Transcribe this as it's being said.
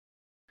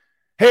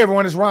Hey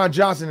everyone, it's Ron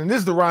Johnson, and this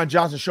is the Ron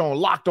Johnson Show on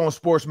Locked On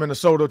Sports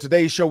Minnesota.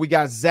 Today's show, we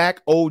got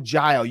Zach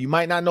Ojile. You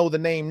might not know the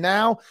name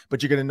now,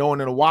 but you're going to know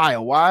it in a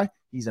while. Why?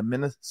 He's a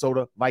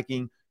Minnesota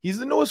Viking. He's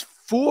the newest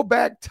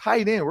fullback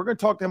tight end. We're going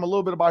to talk to him a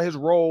little bit about his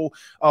role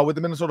with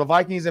the Minnesota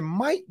Vikings and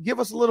might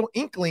give us a little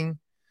inkling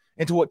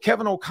into what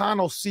Kevin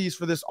O'Connell sees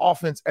for this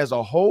offense as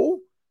a whole.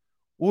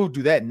 We'll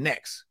do that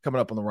next,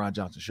 coming up on the Ron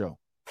Johnson Show.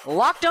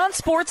 Locked On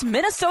Sports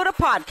Minnesota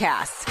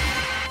Podcast.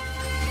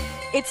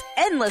 It's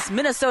endless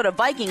Minnesota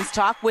Vikings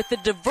talk with the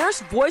diverse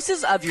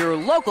voices of your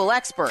local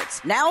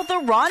experts. Now the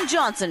Ron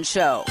Johnson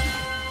Show.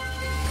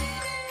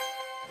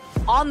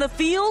 On the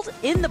field,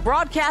 in the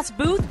broadcast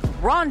booth,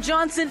 Ron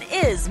Johnson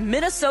is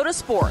Minnesota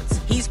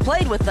sports. He's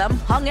played with them,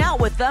 hung out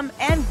with them,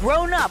 and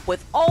grown up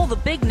with all the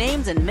big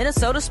names in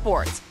Minnesota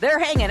sports. They're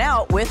hanging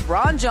out with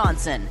Ron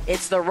Johnson.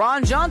 It's the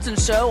Ron Johnson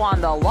Show on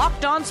the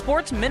Locked On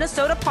Sports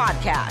Minnesota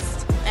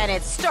Podcast. And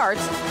it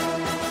starts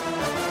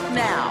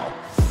now.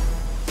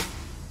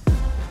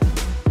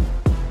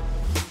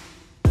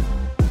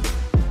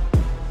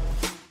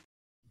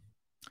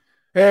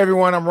 Hey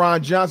everyone, I'm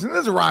Ron Johnson.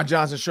 This is the Ron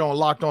Johnson Show on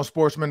Locked On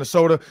Sports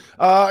Minnesota.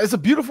 It's a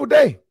beautiful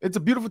day. It's a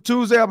beautiful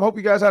Tuesday. I hope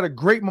you guys had a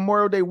great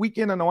Memorial Day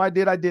weekend. I know I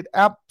did. I did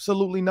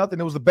absolutely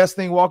nothing. It was the best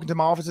thing walking to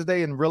my office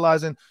today and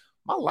realizing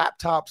my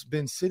laptop's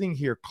been sitting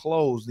here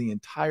closed the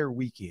entire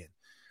weekend.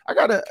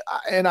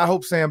 And I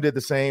hope Sam did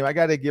the same. I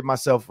got to give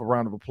myself a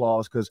round of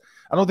applause because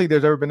I don't think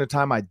there's ever been a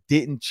time I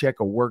didn't check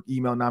a work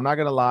email. Now, I'm not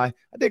going to lie.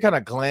 I did kind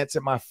of glance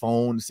at my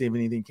phone to see if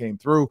anything came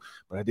through,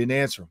 but I didn't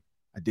answer them.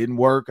 I didn't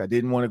work. I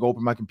didn't want to go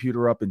open my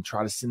computer up and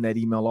try to send that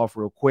email off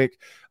real quick.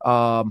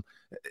 But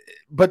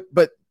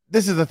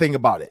this is the thing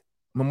about it.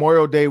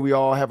 Memorial Day, we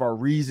all have our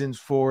reasons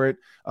for it.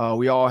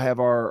 We all have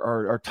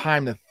our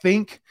time to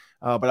think.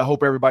 But I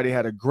hope everybody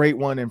had a great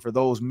one. And for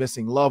those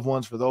missing loved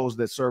ones, for those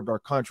that served our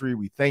country,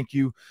 we thank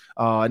you.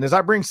 And as I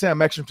bring Sam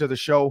Ekstrom to the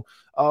show,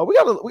 we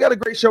got a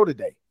great show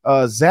today.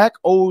 Zach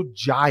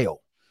Ojile,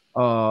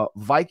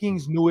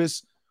 Vikings'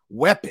 newest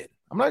weapon.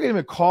 I'm not going to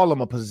even call him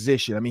a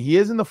position. I mean, he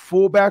is in the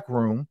fullback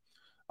room.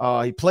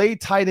 He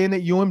played tight end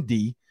at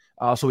UMD,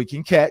 so he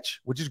can catch,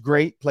 which is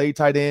great. Played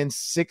tight end,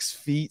 6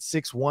 feet,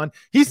 6'1".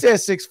 He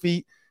says 6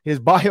 feet. His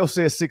bio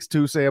says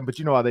 6'2", Sam, but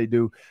you know how they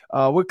do.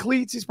 With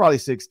cleats, he's probably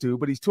 6'2",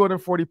 but he's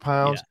 240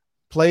 pounds. Yeah.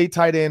 Played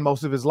tight end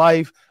most of his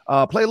life.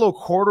 Played a little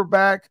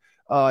quarterback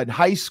in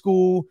high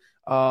school,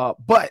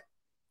 but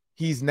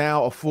he's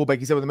now a fullback.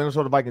 He said when the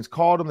Minnesota Vikings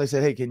called him, they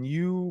said, hey, can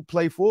you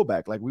play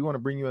fullback? Like, we want to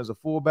bring you as a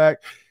fullback.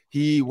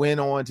 He went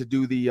on to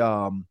do the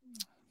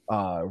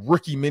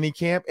rookie mini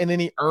camp, and then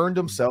he earned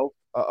himself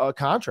a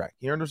contract.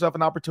 He earned himself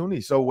an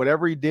opportunity. So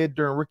whatever he did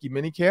during rookie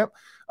mini camp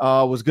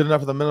was good enough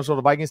for the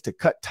Minnesota Vikings to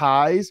cut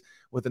ties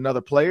with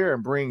another player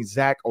and bring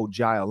Zach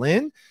Ojile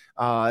in.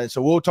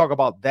 So we'll talk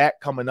about that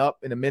coming up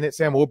in a minute,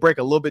 Sam. We'll break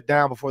a little bit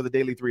down before the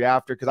Daily 3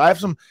 after because I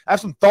have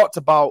some thoughts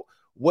about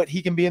what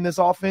he can be in this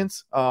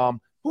offense.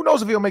 Who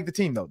knows if he'll make the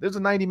team, though? There's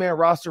a 90-man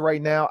roster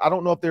right now. I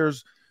don't know if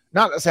there's –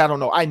 not to say I don't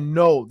know. I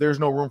know there's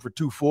no room for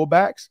two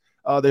fullbacks.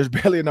 There's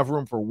barely enough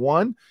room for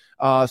one.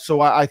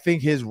 So I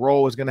think his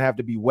role is going to have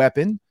to be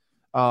weapon.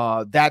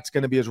 That's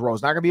going to be his role.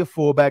 It's not going to be a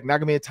fullback, not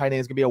going to be a tight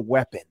end. It's going to be a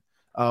weapon.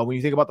 When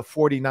you think about the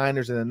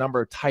 49ers and the number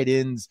of tight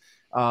ends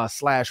 /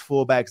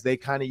 fullbacks they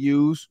kind of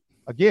use,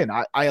 again,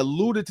 I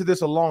alluded to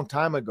this a long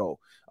time ago.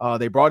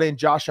 They brought in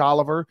Josh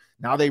Oliver.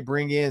 Now they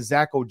bring in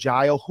Zach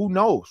Ojile. Who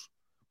knows?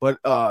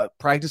 But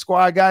practice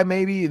squad guy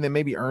maybe, and then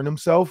maybe earn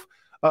himself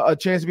a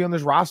chance to be on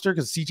this roster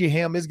because CJ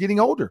Ham is getting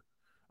older.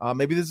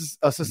 Maybe this is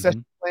a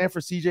succession plan for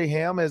CJ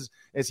Ham as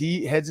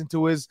he heads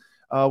into his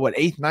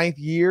 8th, 9th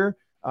year,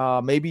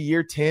 maybe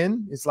year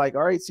 10. It's like,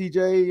 all right,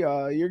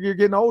 CJ, you're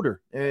getting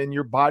older and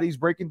your body's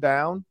breaking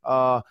down.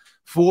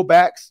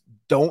 Fullbacks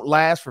don't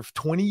last for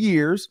 20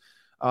 years.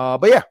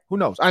 But yeah, who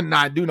knows?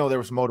 I do know there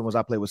were some older ones.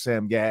 I played with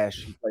Sam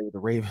Gash. He played with the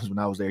Ravens when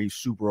I was there. He's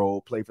super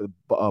old. Played for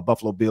the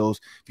Buffalo Bills.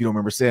 If you don't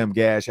remember, Sam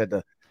Gash had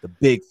the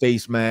big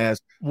face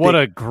mask. What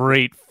a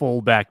great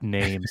fullback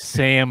name,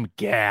 Sam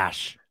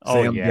Gash.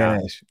 Sam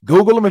Gash.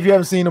 Google him if you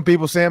haven't seen him,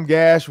 people. Sam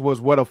Gash was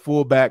what a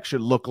fullback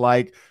should look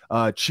like.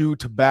 Chew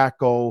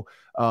tobacco.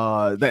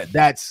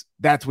 That's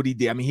what he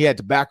did. I mean, he had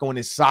tobacco in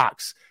his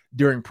socks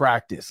during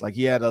practice. Like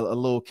he had a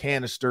little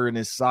canister in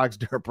his socks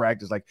during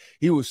practice. Like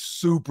he was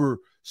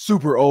super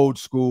old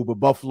school, but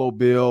Buffalo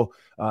Bill.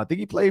 I think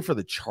he played for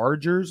the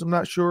Chargers. I'm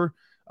not sure.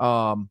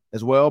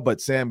 As well,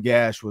 but Sam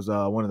Gash was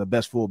one of the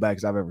best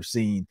fullbacks I've ever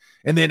seen.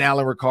 And then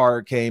Alan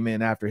Ricard came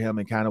in after him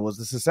and kind of was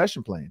the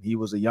succession plan. He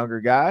was a younger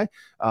guy.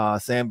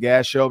 Sam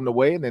Gash showed him the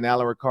way, and then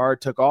Alan Ricard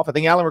took off. I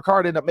think Alan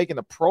Ricard ended up making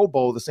the Pro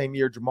Bowl the same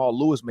year Jamal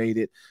Lewis made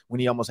it when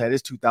he almost had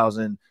his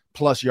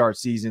 2,000-plus yard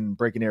season,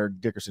 breaking Eric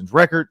Dickerson's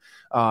record.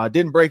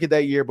 Didn't break it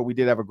that year, but we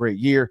did have a great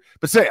year.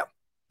 But Sam,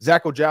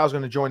 Zach Ojile is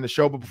going to join the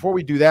show. But before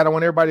we do that, I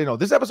want everybody to know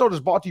this episode is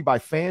brought to you by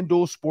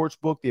FanDuel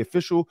Sportsbook, the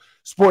official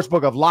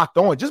sportsbook of Locked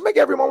On. Just make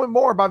every moment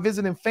more by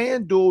visiting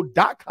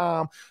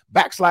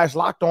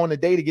FanDuel.com/Locked On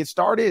today to get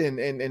started.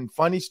 And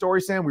funny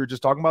story, Sam, we were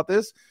just talking about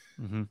this.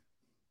 Mm-hmm.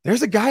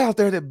 There's a guy out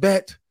there that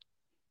bet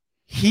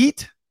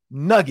Heat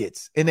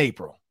Nuggets in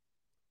April.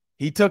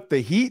 He took the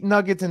Heat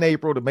Nuggets in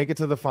April to make it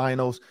to the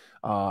finals.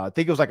 I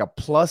think it was like a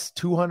plus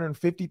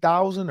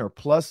 250,000 or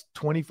plus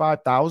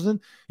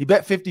 25,000. He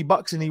bet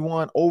 $50 and he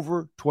won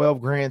over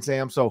 12 grand,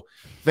 Sam. So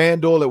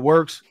FanDuel, it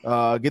works.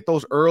 Get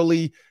those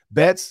early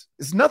bets.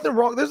 It's nothing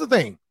wrong. There's the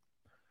thing.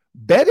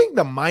 Betting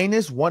the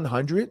minus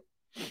 100,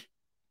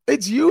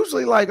 it's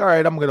usually like, all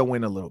right, I'm going to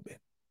win a little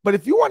bit. But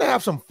if you want to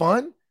have some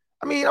fun,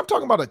 I mean, I'm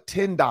talking about a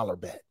 $10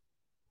 bet,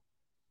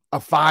 a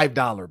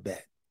 $5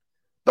 bet.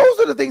 Those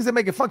are the things that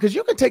make it fun because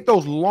you can take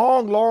those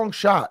long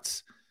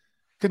shots,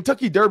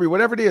 Kentucky Derby,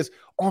 whatever it is,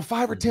 on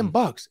 $5 or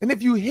 $10. And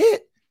if you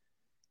hit,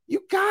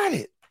 you got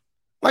it.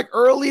 Like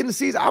early in the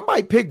season, I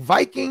might pick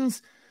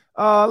Vikings.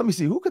 Let me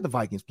see. Who could the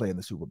Vikings play in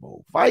the Super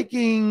Bowl?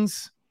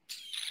 Vikings,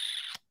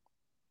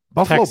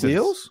 Buffalo Texans.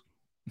 Bills?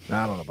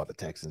 I don't know about the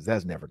Texans.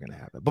 That's never going to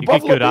happen. But You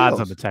Buffalo get good Bills, odds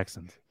on the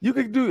Texans.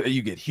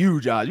 you get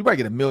huge odds. You might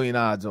get $1 million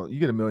odds on. You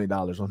get $1 million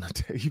on the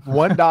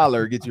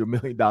 $1 gets you $1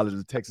 million.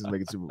 The Texans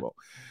make a Super Bowl.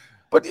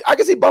 But I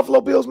can see Buffalo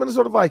Bills,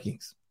 Minnesota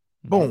Vikings.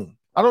 Boom.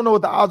 I don't know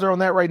what the odds are on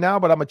that right now,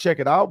 but I'm going to check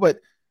it out. But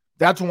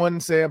that's one,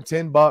 Sam,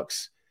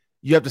 $10.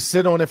 You have to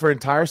sit on it for an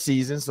entire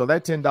season. So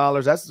that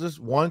 $10, that's just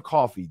one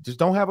coffee. Just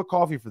don't have a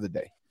coffee for the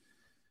day.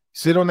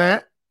 Sit on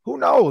that. Who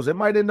knows? It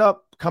might end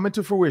up coming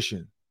to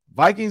fruition.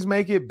 Vikings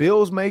make it,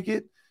 Bills make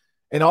it,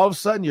 and all of a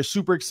sudden you're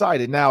super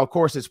excited. Now, of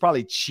course, it's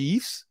probably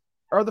Chiefs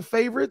are the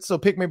favorites. So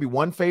pick maybe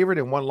one favorite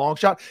and one long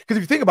shot. Because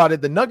if you think about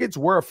it, the Nuggets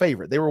were a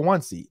favorite. They were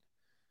 1 seed.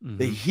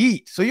 The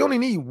Heat. So you only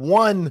need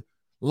one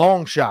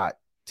long shot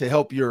to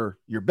help your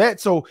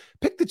bet. So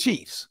pick the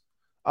Chiefs.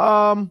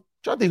 Trying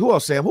to think who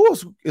else, Sam. Who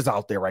else is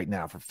out there right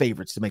now for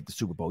favorites to make the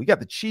Super Bowl? You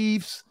got the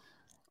Chiefs.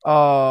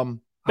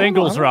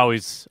 Bengals are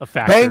always a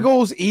factor.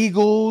 Bengals,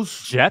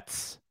 Eagles,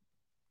 Jets.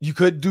 You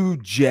could do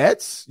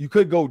Jets. You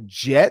could go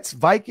Jets,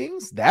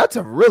 Vikings. That's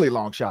a really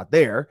long shot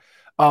there.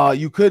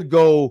 You could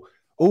go,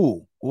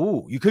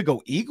 you could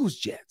go Eagles,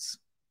 Jets.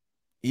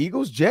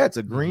 Eagles, Jets,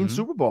 a green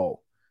Super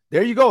Bowl.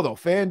 There you go, though.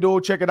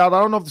 FanDuel, check it out. I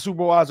don't know if the Super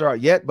Bowl odds are out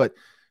yet, but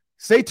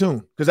stay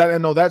tuned because I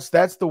know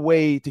that's the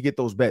way to get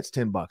those bets,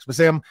 $10. But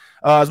Sam,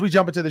 as we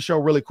jump into the show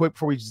really quick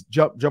before we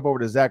jump over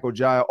to Zach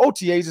Ojile,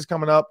 OTAs is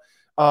coming up.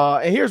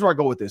 And here's where I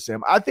go with this,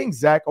 Sam. I think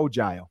Zach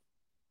Ojile,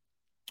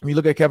 when you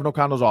look at Kevin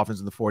O'Connell's offense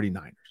in the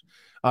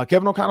 49ers,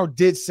 Kevin O'Connell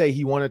did say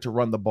he wanted to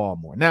run the ball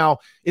more. Now,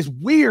 it's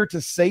weird to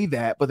say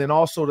that, but then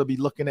also to be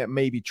looking at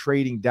maybe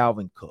trading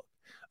Dalvin Cook.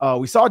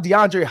 We saw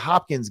DeAndre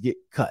Hopkins get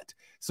cut.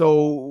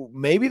 So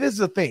maybe this is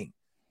a thing.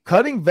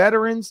 Cutting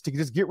veterans to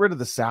just get rid of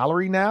the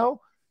salary now,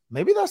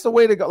 maybe that's the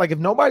way to go. Like if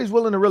nobody's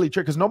willing to really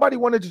trade, because nobody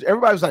wanted to,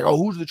 everybody was like, oh,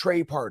 who's the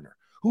trade partner?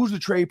 Who's the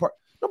trade partner?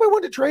 Nobody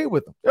wanted to trade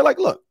with him. They're like,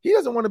 look, he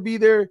doesn't want to be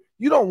there.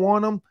 You don't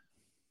want him.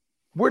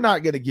 We're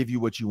not going to give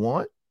you what you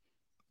want.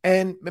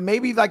 And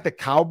maybe like the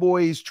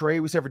Cowboys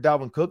trade we said for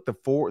Dalvin Cook, the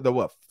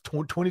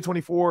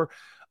 2024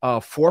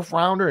 fourth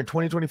rounder and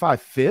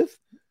 2025 fifth.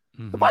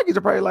 The Vikings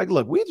are probably like,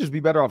 look, we'd just be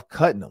better off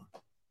cutting them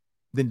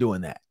than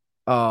doing that.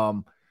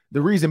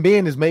 The reason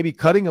being is maybe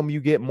cutting them, you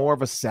get more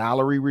of a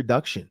salary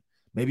reduction.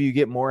 Maybe you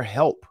get more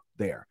help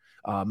there.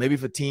 Maybe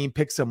if a team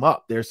picks them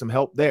up, there's some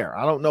help there.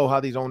 I don't know how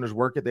these owners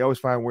work it. They always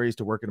find ways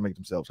to work it to make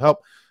themselves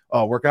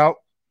work out.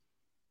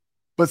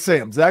 But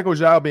Sam, Zach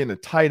Ojile being a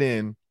tight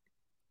end,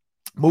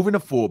 moving to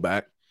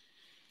fullback,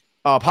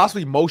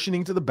 possibly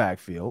motioning to the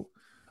backfield,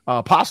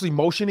 possibly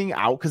motioning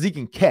out because he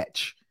can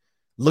catch,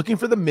 looking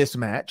for the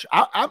mismatch.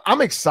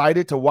 I'm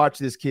excited to watch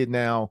this kid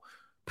now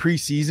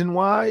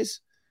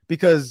preseason-wise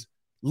because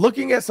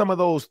looking at some of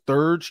those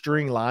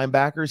third-string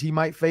linebackers he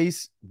might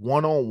face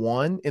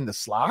one-on-one in the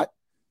slot,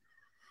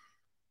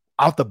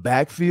 out the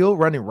backfield,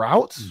 running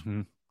routes,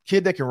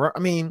 kid that can run. I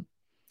mean,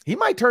 he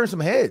might turn some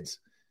heads.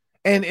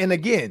 And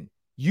again,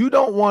 you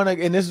don't want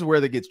to, and this is where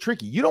that gets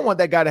tricky. You don't want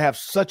that guy to have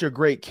such a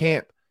great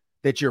camp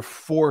that you're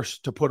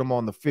forced to put him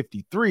on the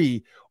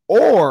 53,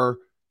 or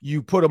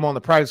you put him on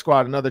the practice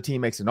squad, another team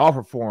makes an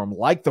offer for him,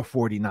 like the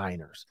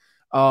 49ers.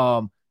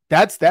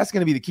 That's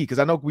going to be the key. Cause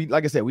I know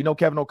like I said, we know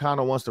Kevin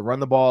O'Connell wants to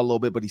run the ball a little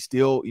bit, but he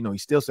still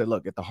said,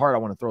 look, at the heart, I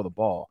want to throw the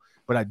ball,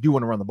 but I do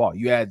want to run the ball.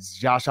 You add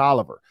Josh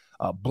Oliver,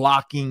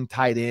 blocking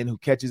tight end who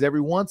catches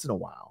every once in a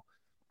while.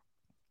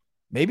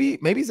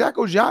 Maybe Zach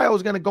Ojile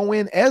is going to go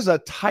in as a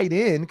tight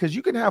end because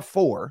you can have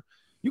four.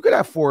 You could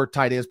have 4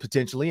 tight ends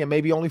potentially and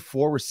maybe only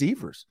 4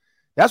 receivers.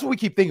 That's what we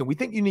keep thinking. We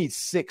think you need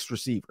 6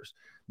 receivers.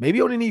 Maybe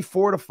you only need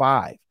 4 to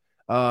 5.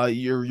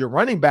 Your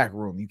running back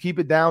room, you keep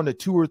it down to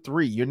 2 or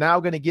 3. You're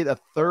now going to get a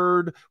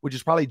third, which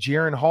is probably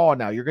Jaron Hall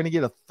now. You're going to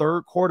get a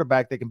third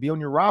quarterback that can be on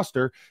your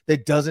roster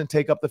that doesn't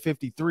take up the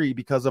 53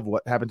 because of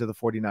what happened to the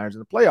 49ers in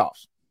the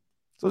playoffs.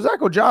 So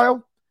Zach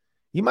Ojile,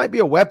 he might be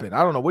a weapon.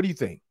 I don't know. What do you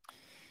think?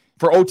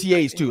 For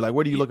OTAs too. Like,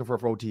 what are you looking for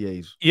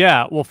OTAs?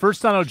 Yeah. Well,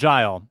 first on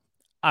Ojile,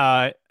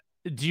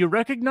 do you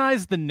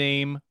recognize the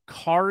name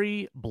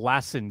Kari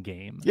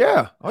Blasingame?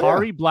 Yeah.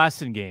 Kari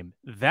Blasingame.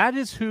 That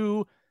is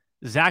who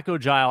Zach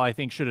Ojile, I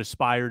think, should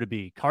aspire to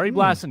be. Kari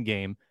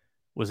Blasingame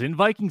was in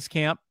Vikings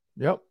camp.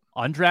 Yep.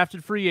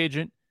 Undrafted free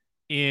agent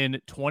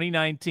in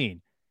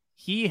 2019.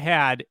 he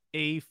had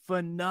a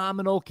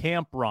phenomenal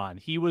camp run.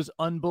 He was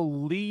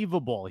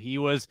unbelievable. He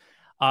was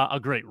a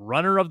great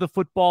runner of the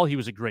football. He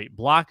was a great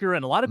blocker.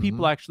 And a lot of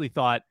people actually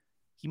thought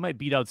he might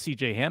beat out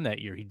CJ Ham that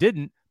year. He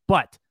didn't,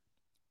 but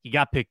he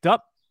got picked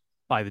up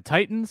by the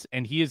Titans,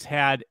 and he has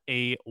had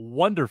a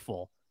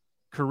wonderful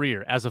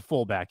career as a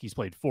fullback. He's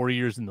played 4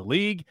 years in the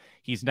league.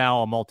 He's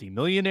now a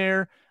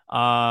multimillionaire.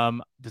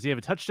 Does he have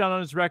a touchdown on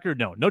his record?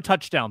 No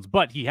touchdowns,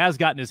 but he has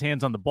gotten his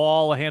hands on the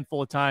ball a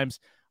handful of times.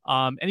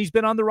 And he's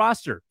been on the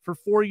roster for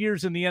 4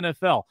 years in the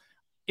NFL.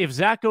 If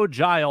Zach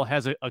Ojile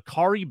has a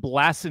Kari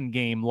Blasson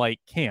game like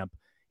camp,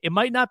 it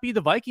might not be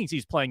the Vikings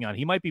he's playing on.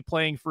 He might be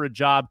playing for a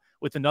job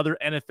with another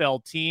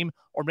NFL team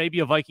or maybe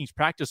a Vikings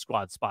practice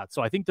squad spot.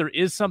 So I think there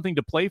is something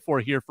to play for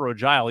here for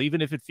Ojile,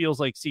 even if it feels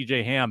like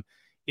CJ Ham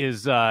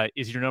is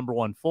your number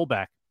one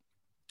fullback.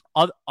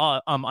 On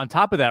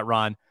top of that,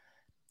 Ron,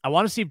 I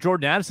want to see if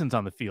Jordan Addison's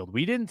on the field.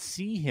 We didn't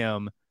see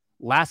him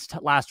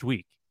last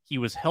week. He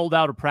was held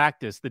out of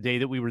practice the day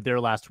that we were there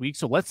last week.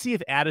 So let's see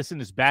if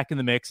Addison is back in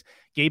the mix.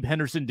 Gabe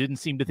Henderson didn't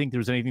seem to think there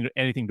was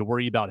anything to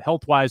worry about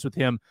health-wise with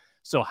him.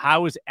 So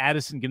how is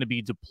Addison going to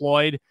be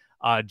deployed?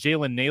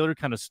 Jalen Naylor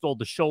kind of stole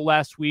the show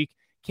last week.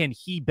 Can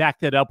he back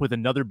that up with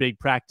another big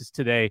practice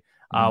today?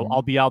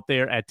 I'll be out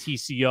there at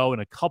TCO in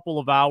a couple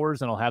of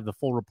hours, and I'll have the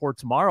full report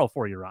tomorrow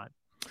for you, Ron.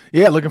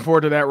 Yeah, looking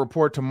forward to that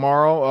report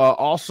tomorrow.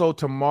 Also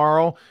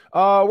tomorrow,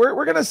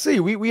 we're gonna see.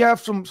 We have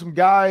some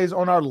guys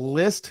on our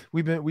list.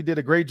 We did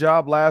a great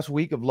job last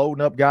week of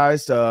loading up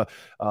guys.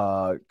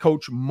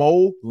 Coach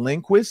Mo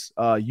Lindquist,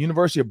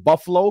 University of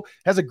Buffalo,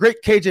 has a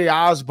great KJ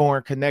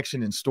Osborne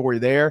connection and story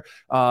there.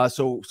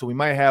 So we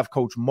might have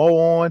Coach Mo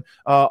on.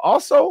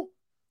 Also,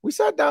 we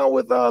sat down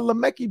with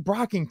Lemeki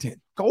Brockington,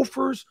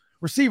 Gophers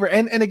receiver.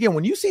 And again,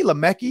 when you see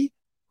Lemeki,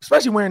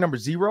 especially wearing number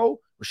 0,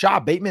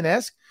 Rashad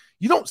Bateman-esque,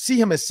 you don't see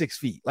him as 6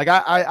 feet. Like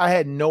I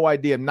had no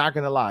idea. I'm not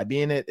going to lie.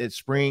 Being at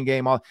spring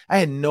game, I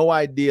had no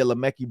idea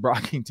Lemeki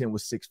Brockington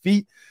was 6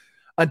 feet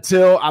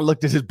until I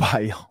looked at his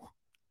bio.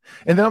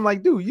 And then I'm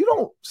like, dude, you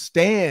don't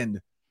stand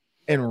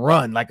and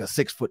run like a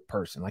 6 foot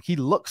person. Like he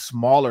looks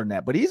smaller than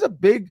that, but he's a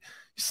big,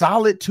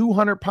 solid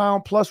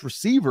 200-pound plus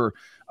receiver.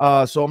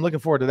 So I'm looking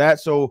forward to that.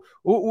 So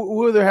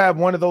we'll either have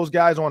one of those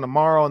guys on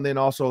tomorrow, and then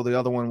also the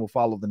other one will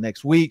follow the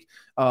next week.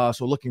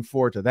 So looking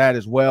forward to that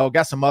as well.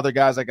 Got some other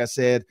guys, like I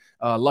said,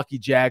 Lucky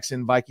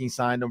Jackson, Vikings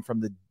signed him from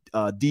the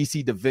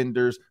DC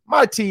Defenders.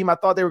 My team, I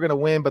thought they were going to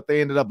win, but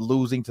they ended up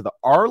losing to the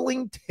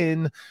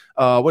Arlington,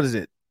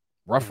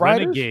 Rough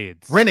Riders?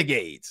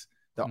 Renegades.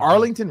 The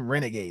Arlington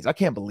Renegades. I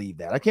can't believe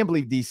that. I can't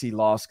believe DC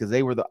lost because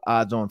they were the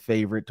odds-on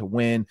favorite to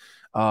win.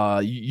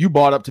 You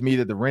brought up to me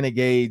that the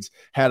Renegades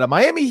had a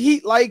Miami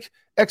Heat-like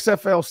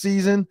XFL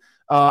season.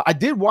 I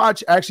did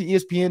watch, actually,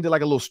 ESPN did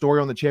like a little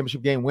story on the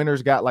championship game.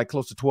 Winners got like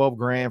close to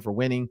 $12,000 for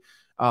winning.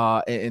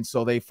 And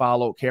so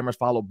cameras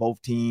followed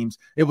both teams.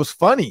 It was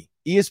funny.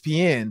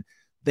 ESPN,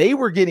 they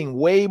were getting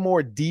way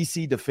more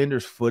DC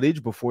Defenders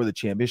footage before the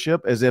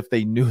championship as if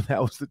they knew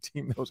that was the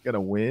team that was going to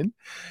win.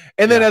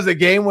 And then as the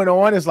game went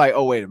on, it's like,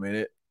 oh, wait a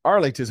minute.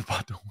 Arlington's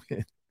about to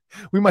win.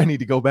 We might need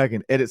to go back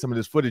and edit some of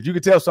this footage. You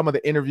could tell some of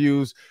the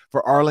interviews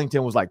for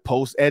Arlington was like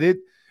post-edit,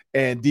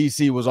 and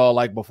DC was all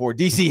like before.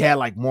 DC had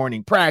like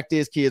morning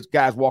practice,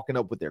 guys walking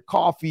up with their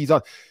coffees.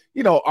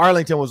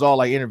 Arlington was all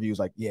like interviews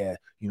like, yeah,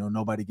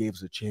 nobody gave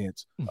us a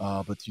chance,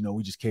 but,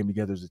 we just came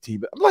together as a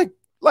team. I'm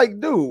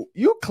like, dude,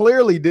 you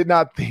clearly did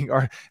not think,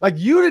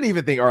 you didn't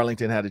even think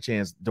Arlington had a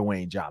chance.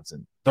 Dwayne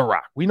Johnson, The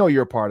Rock. We know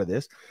you're a part of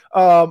this.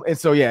 And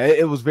so, yeah,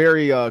 it was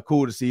very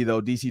cool to see, though.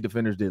 DC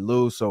Defenders did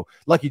lose. So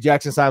Lucky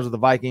Jackson signs with the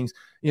Vikings.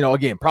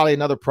 Again, probably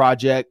another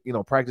project,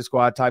 practice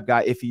squad type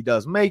guy if he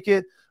does make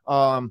it.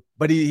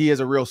 But he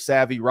is a real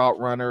savvy route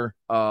runner,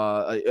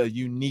 a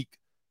unique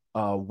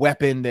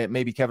weapon that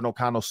maybe Kevin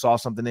O'Connell saw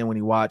something in when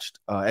he watched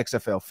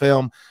XFL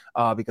film,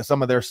 because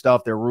some of their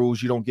stuff, their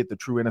rules, you don't get the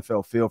true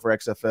NFL feel for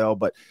XFL,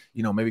 but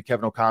maybe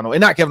Kevin O'Connell,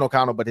 and not Kevin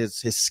O'Connell, but his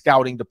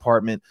scouting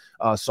department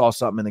saw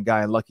something in the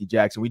guy in Lucky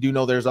Jackson. We do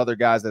know there's other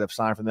guys that have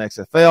signed from the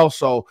XFL.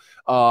 So,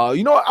 I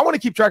want to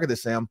keep track of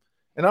this, Sam,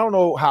 and I don't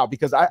know how,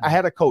 because I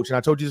had a coach, and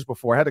I told you this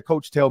before, I had a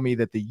coach tell me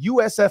that the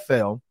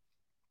USFL,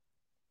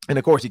 and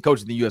of course he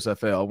coached in the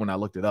USFL when I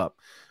looked it up.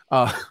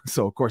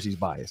 So of course he's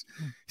biased.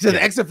 He said the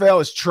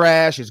XFL is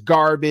trash, it's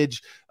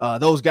garbage.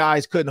 Those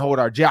guys couldn't hold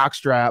our jock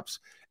straps.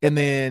 And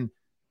then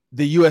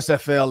the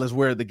USFL is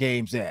where the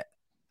game's at.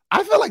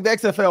 I feel like the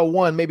XFL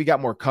one maybe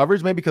got more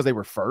coverage, maybe because they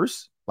were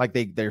first, like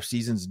their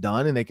season's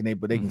done and they can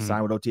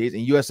sign with OTAs.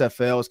 And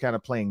USFL is kind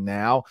of playing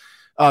now,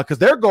 because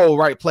their goal,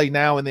 right, play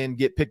now and then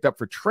get picked up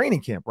for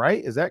training camp,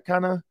 right? Is that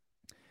kind of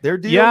their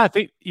deal? Yeah, I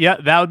think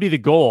that would be the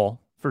goal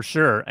for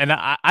sure. And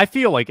I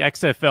feel like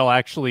XFL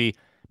actually.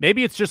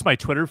 Maybe it's just my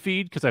Twitter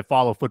feed because I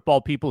follow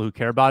football people who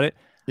care about it.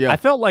 Yeah. I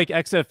felt like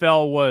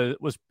XFL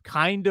was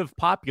kind of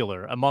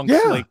popular amongst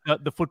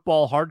the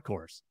football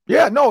hardcores.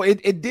 Yeah, no,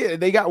 it did.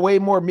 They got way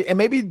more, and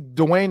maybe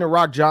Dwayne The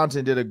Rock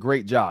Johnson did a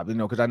great job,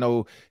 because I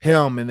know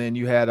him, and then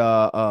you had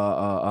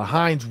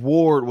Hines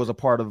Ward was a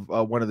part of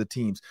one of the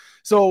teams.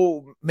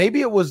 So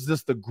maybe it was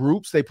just the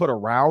groups they put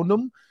around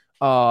them.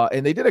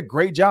 And they did a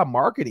great job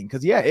marketing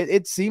because,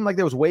 it seemed like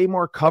there was way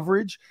more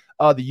coverage.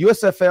 The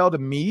USFL to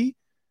me,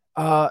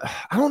 I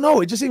don't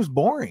know. It just seems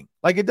boring.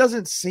 Like it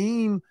doesn't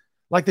seem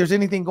like there's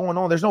anything going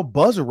on. There's no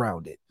buzz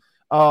around it.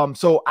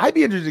 So I'd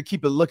be interested to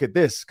keep a look at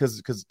this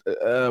because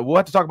we'll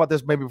have to talk about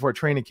this maybe before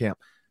training camp.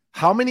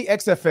 How many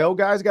XFL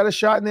guys got a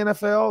shot in the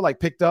NFL, like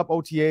picked up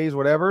OTAs,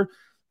 whatever,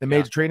 that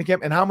made to training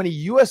camp? And how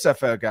many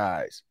USFL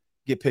guys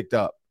get picked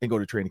up and go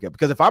to training camp?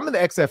 Because if I'm in the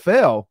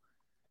XFL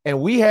and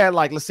we had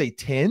like, let's say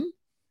 10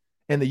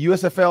 and the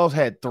USFLs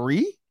had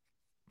 3,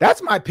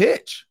 that's my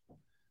pitch.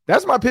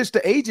 That's my pitch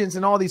to agents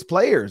and all these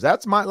players.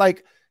 That's my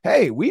like,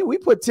 hey, we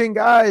put 10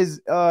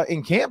 guys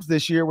in camps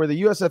this year where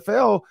the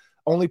USFL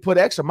only put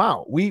X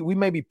amount. We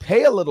maybe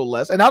pay a little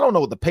less. And I don't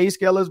know what the pay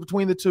scale is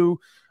between the two.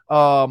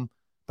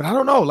 But I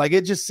don't know. Like,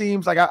 it just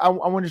seems like I'm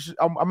going to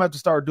have to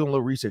start doing a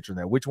little research on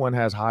that. Which one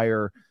has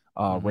higher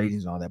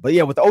ratings on that? But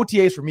yeah, with the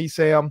OTAs for me,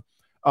 Sam,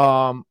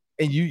 and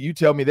you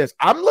tell me this.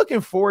 I'm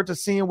looking forward to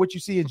seeing what you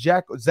see in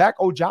Zach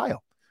Ojile.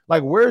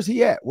 Like, where is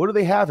he at? Where do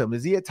they have him?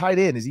 Is he at tight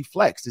end? Is he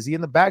flexed? Is he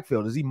in the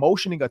backfield? Is he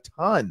motioning a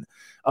ton?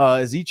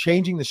 Is he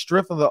changing the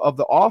strength of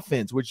the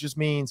offense, which just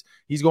means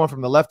he's going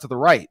from the left to the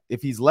right?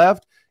 If he's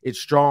left, it's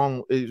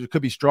strong. It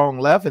could be strong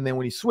left. And then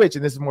when he switch,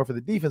 and this is more for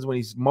the defense, when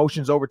he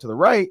motions over to the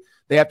right,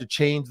 they have to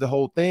change the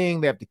whole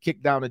thing. They have to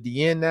kick down a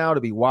DN now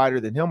to be wider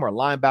than him, or a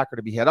linebacker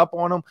to be head up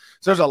on him.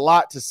 So there's a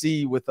lot to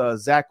see with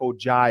Zach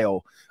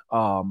Ojile.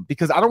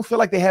 Because I don't feel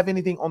like they have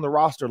anything on the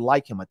roster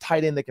like him, a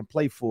tight end that can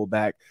play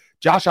fullback.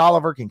 Josh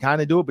Oliver can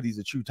kind of do it, but he's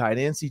a true tight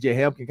end. CJ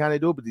Ham can kind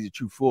of do it, but he's a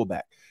true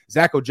fullback.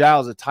 Zach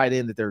Ojile is a tight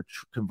end that they're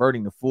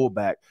converting to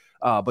fullback,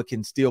 but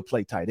can still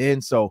play tight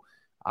end. So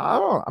I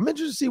don't know. I'm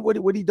interested to see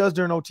what he does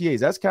during OTAs.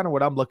 That's kind of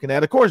what I'm looking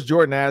at. Of course,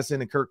 Jordan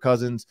Addison and Kirk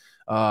Cousins,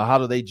 how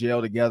do they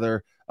gel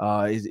together?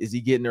 Is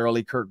he getting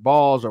early Kirk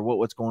balls, or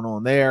what's going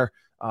on there?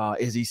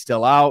 Is he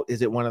still out?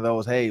 Is it one of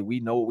those, hey, we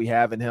know what we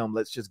have in him,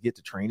 let's just get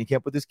to training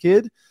camp with this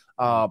kid?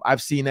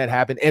 I've seen that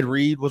happen. Ed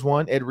Reed was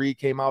one. Ed Reed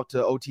came out to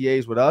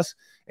OTAs with us,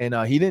 and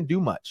he didn't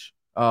do much,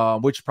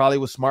 which probably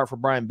was smart for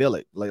Brian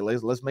Billick. Like,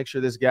 let's make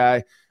sure this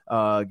guy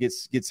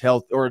gets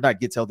healthy, or not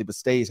gets healthy, but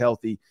stays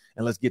healthy,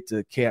 and let's get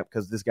to camp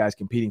because this guy's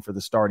competing for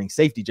the starting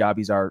safety job.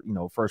 He's our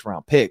first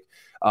round pick,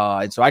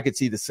 and so I could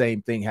see the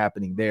same thing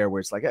happening there, where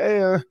it's like,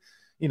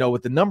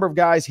 with the number of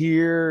guys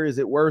here, is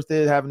it worth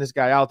it having this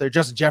guy out there?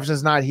 Justin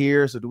Jefferson's not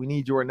here, so do we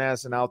need Jordan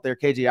Addison out there?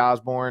 KJ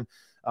Osborne,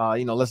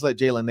 let's let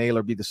Jalen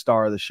Naylor be the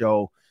star of the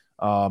show,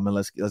 and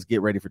let's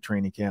get ready for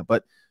training camp.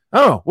 But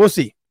we'll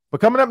see. But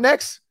coming up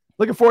next,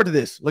 looking forward to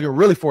this. Looking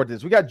really forward to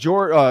this. We got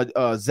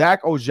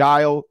Zach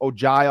Ojile.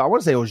 I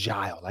want to say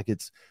Ojile, like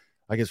it's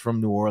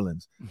from New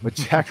Orleans. But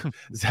Zach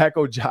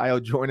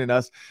Ojile joining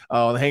us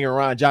on the Hanging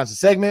Around Johnson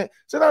segment.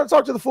 So now to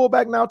talk to the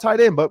fullback, now tight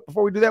end. But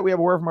before we do that, we have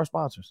a word from our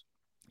sponsors.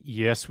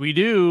 Yes, we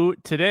do.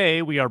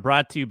 Today, we are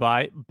brought to you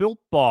by Built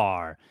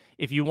Bar.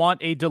 If you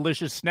want a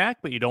delicious snack,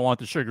 but you don't want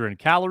the sugar and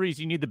calories,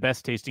 you need the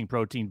best tasting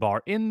protein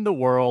bar in the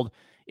world.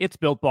 It's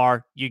Built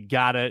Bar. You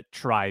gotta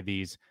try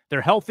these.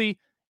 They're healthy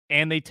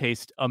and they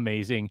taste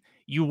amazing.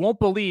 You won't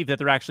believe that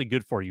they're actually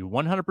good for you.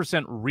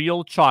 100%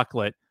 real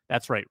chocolate.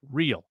 That's right,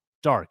 real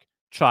dark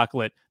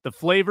chocolate. The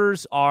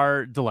flavors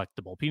are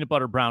delectable. Peanut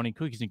butter brownie,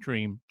 cookies and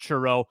cream,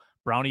 churro,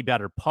 brownie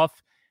batter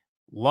puff.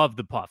 Love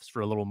the puffs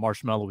for a little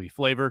marshmallowy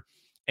flavor.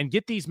 And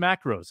get these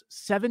macros,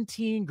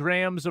 17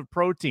 grams of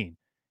protein,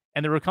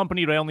 and they're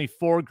accompanied by only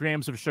 4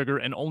 grams of sugar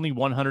and only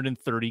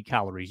 130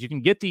 calories. You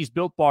can get these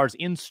Built Bars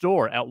in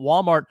store at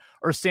Walmart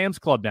or Sam's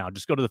Club now.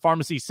 Just go to the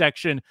pharmacy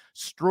section,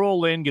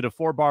 stroll in, get a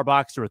 4-bar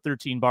box or a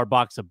 13-bar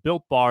box of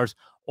Built Bars,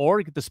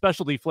 or get the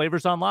specialty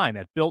flavors online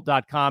at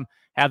Built.com.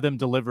 Have them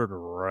delivered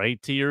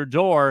right to your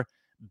door.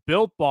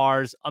 Built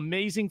Bars,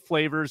 amazing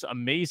flavors,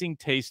 amazing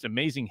taste,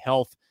 amazing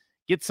health.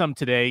 Get some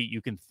today.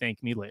 You can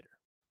thank me later.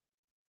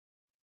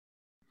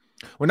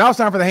 Well, now it's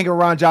time for the Hanging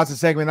Around Johnson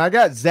segment. I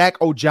got Zach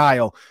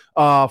Ojile,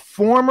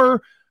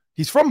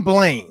 he's from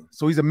Blaine.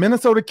 So he's a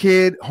Minnesota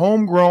kid,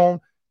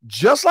 homegrown,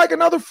 just like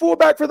another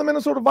fullback for the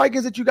Minnesota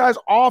Vikings that you guys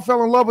all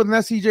fell in love with, and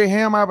that's CJ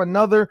Ham. I have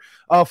another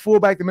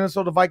fullback the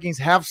Minnesota Vikings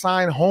have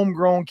signed,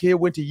 homegrown kid,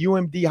 went to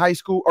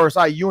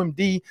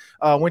UMD,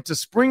 went to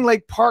Spring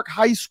Lake Park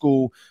High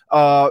School.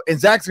 And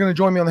Zach's going to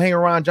join me on the Hanging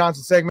Around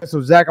Johnson segment.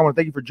 So, Zach, I want to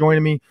thank you for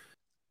joining me.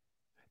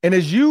 And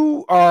as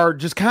you are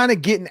just kind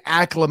of getting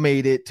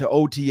acclimated to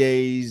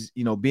OTAs,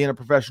 being a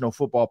professional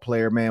football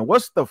player, man,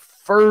 what's the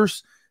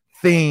first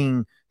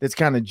thing that's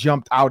kind of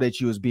jumped out at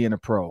you as being a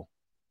pro?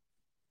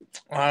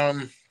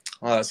 Well,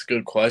 that's a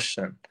good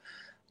question.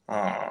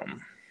 I'd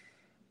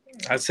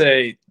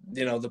say,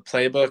 the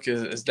playbook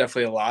is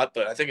definitely a lot,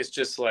 but I think it's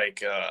just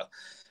like,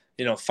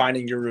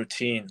 finding your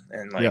routine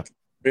and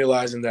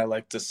realizing that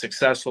like the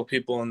successful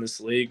people in this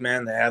league,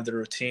 man, they have the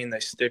routine, they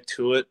stick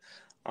to it,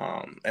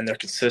 and they're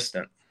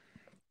consistent.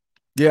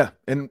 Yeah,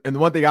 and the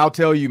one thing I'll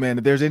tell you, man,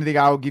 if there's anything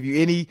I'll give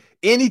you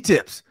any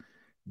tips,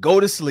 go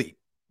to sleep.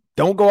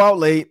 Don't go out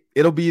late.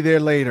 It'll be there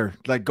later.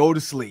 Like, go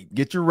to sleep.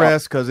 Get your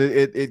rest, because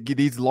it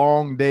these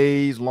long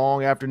days,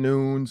 long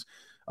afternoons,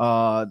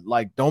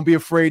 Like, don't be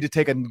afraid to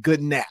take a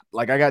good nap.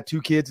 Like, I got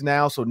 2 kids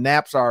now, so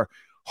naps are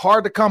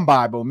hard to come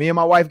by, but me and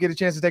my wife get a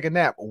chance to take a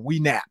nap, we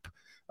nap.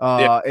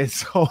 And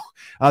so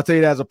I'll tell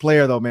you that as a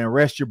player though, man,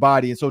 rest your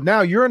body. And so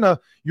now you're in a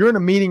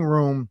meeting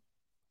room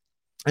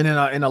and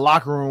in a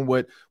locker room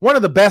with one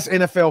of the best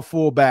NFL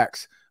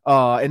fullbacks,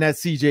 and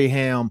that's CJ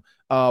Ham.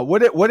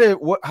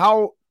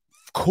 How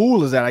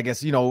cool is that? I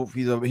guess, he's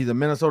a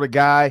Minnesota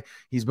guy.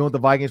 He's been with the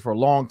Vikings for a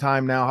long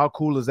time now. How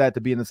cool is that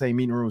to be in the same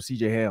meeting room with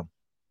CJ Ham?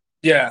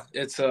 Yeah,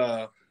 it's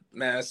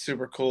man, it's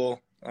super cool.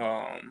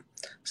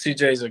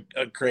 CJ's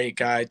a great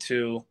guy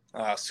too.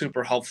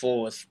 Super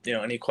helpful with,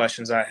 any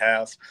questions I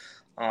have.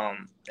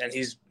 And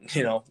he's,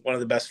 one of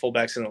the best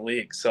fullbacks in the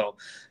league. So,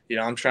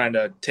 I'm trying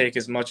to take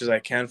as much as I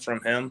can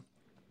from him,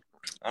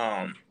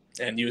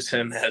 and use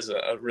him as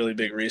a really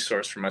big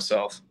resource for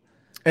myself.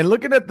 And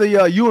looking at the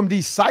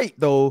UMD site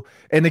though,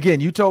 and again,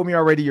 you told me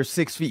already you're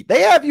 6 feet.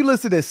 They have you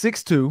listed as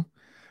 6'2".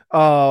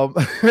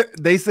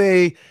 They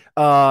say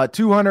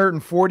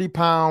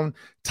 240-pound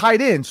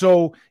tight end.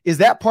 So is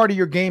that part of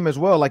your game as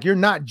well? Like, you're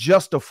not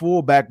just a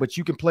fullback, but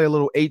you can play a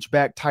little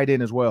H-back tight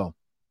end as well.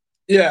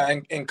 Yeah,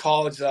 in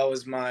college, that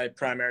was my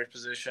primary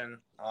position,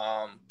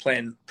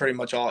 playing pretty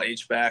much all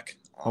H-back.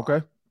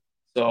 Okay.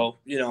 So,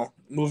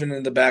 moving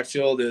into the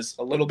backfield is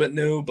a little bit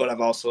new, but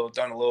I've also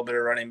done a little bit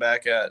of running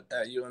back at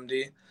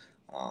UMD.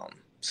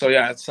 So,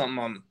 yeah, it's something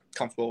I'm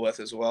comfortable with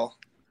as well.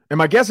 And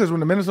my guess is when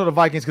the Minnesota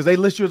Vikings, because they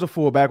list you as a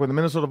fullback, when the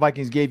Minnesota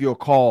Vikings gave you a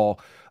call,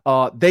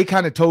 they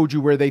kind of told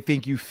you where they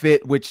think you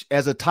fit, which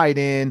as a tight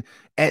end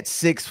at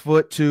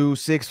 6'2",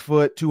 6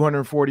 foot,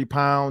 240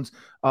 pounds.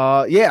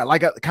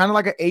 Like kind of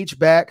like an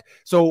H-back.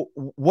 So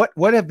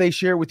what have they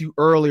shared with you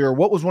earlier?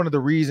 What was one of the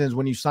reasons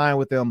when you signed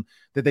with them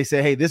that they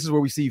say, hey, this is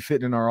where we see you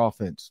fitting in our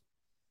offense?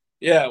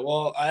 Yeah,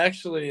 well, I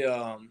actually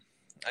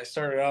I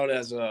started out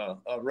as a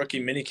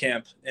rookie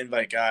minicamp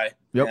invite guy.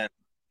 Yep. And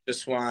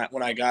just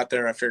when I got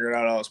there, I figured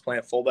out I was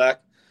playing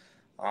fullback,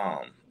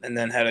 and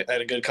then had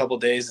a good couple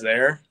days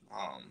there,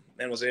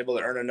 and was able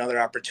to earn another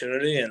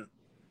opportunity. And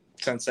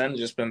since then,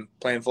 just been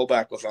playing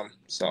fullback with them.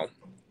 So,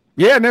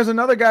 yeah, and there's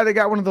another guy that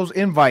got one of those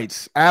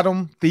invites,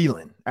 Adam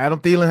Thielen. Adam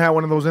Thielen had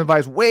one of those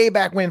invites way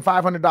back when,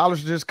 $500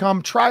 to just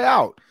come try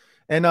out.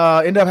 And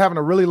ended up having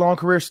a really long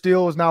career,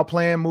 still is now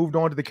playing, moved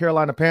on to the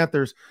Carolina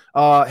Panthers.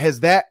 Has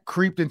that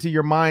creeped into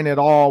your mind at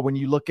all when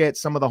you look at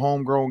some of the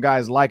homegrown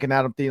guys like an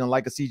Adam Thielen,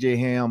 like a CJ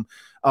Ham,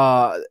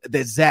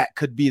 that Zach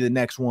could be the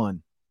next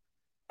one?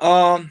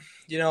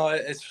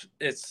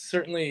 It's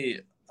certainly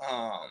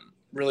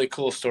really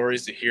cool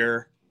stories to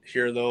hear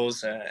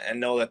those and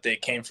know that they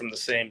came from the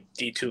same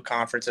D2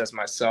 conference as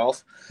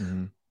myself.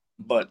 Mm-hmm.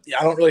 But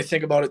I don't really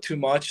think about it too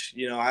much.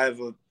 I have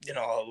a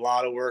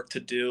lot of work to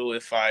do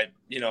if I,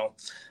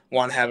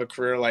 want to have a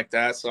career like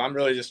that. So I'm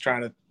really just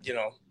trying to,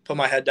 put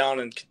my head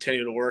down and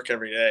continue to work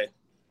every day.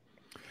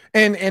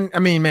 And I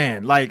mean,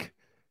 man, like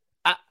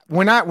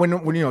when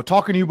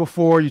talking to you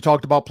before, you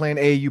talked about playing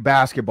AAU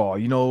basketball,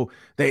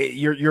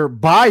 your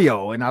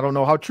bio, and I don't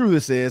know how true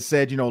this is,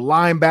 said,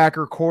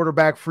 linebacker,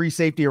 quarterback, free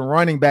safety, and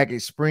running back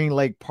at Spring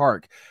Lake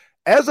Park.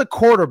 As a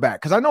quarterback,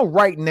 because I know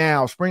right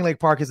now Spring Lake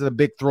Park is a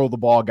big throw the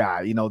ball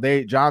guy.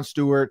 John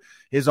Stewart,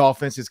 his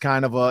offense is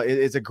kind of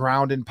it's a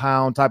ground and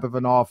pound type of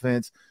an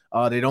offense.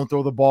 They don't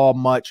throw the ball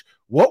much.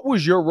 What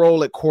was your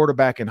role at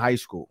quarterback in high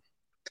school?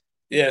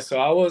 Yeah, so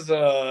I was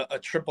a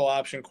triple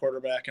option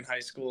quarterback in high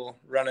school,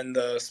 running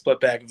the split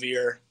back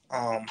veer.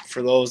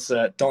 For those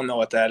that don't know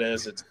what that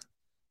is, it's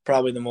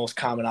probably the most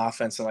common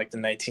offense in like the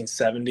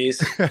 1970s.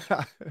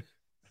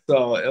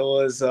 So it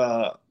was.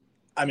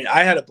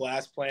 I had a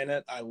blast playing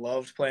it. I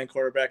loved playing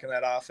quarterback in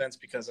that offense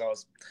because I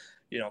was,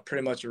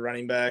 pretty much a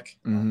running back.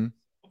 Mm-hmm.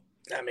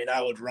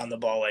 I would run the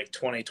ball like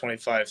 20,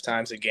 25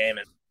 times a game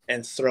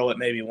and throw it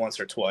maybe once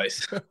or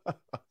twice.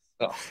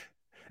 So.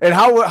 And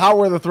how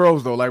were the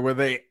throws though? Were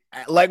they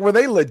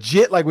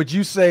legit? Like, would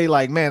you say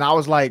like, man, I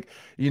was like,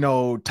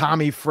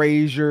 Tommy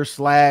Frazier /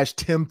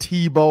 Tim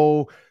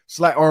Tebow /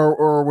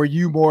 or were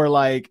you more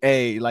like,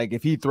 hey, like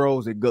if he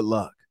throws it, good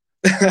luck?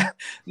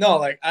 No,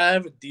 like I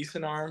have a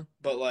decent arm,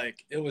 but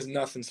like it was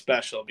nothing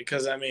special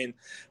because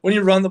when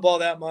you run the ball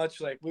that much,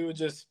 like we would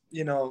just,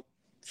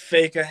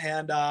 fake a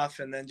handoff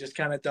and then just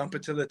kind of dump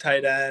it to the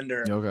tight end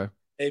or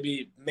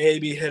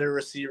maybe hit a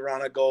receiver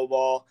on a go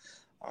ball.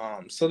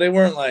 So they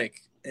weren't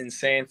like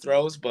insane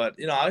throws, but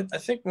I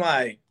think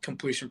my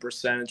completion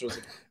percentage was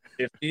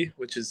 50,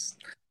 which is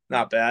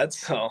not bad.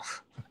 So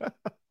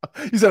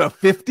you said a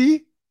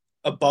 50?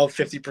 Above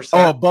 50%.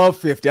 Oh, above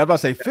 50. I was about to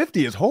say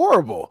 50 is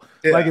horrible.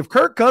 Yeah. Like if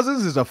Kirk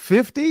Cousins is a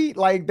 50,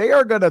 like they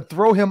are going to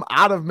throw him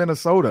out of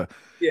Minnesota.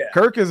 Yeah.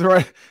 Kirk is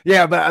right.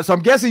 Yeah, but so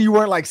I'm guessing you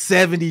weren't like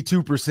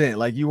 72%.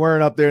 Like you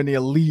weren't up there in the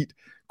elite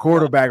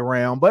quarterback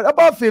round, but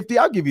above 50,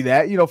 I'll give you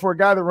that. For a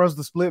guy that runs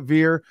the split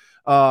veer,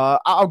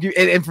 I'll give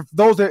and for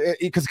those that,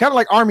 because kind of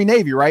like Army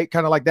Navy, right?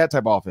 Kind of like that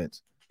type of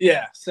offense.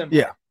 Yeah, similar.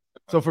 Yeah.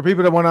 So for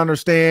people that want to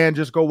understand,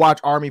 just go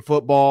watch Army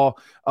football.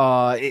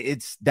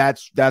 That's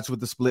what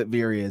the split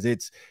veer is.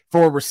 It's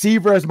for a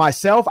receiver as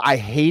myself. I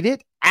hate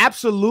it.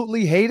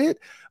 absolutely hate it.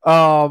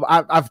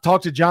 I've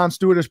talked to John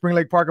Stewart at Spring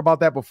Lake Park about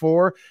that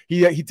before.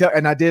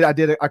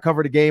 I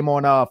covered a game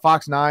on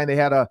Fox 9. They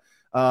had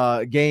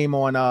a game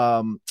on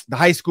the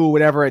high school,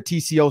 whatever, at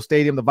TCO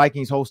Stadium. The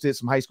Vikings hosted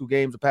some high school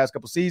games the past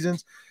couple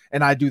seasons,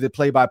 and I do the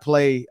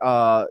play-by-play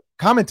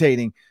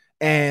commentating.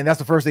 And that's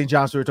the first thing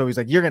John Stewart told me. He's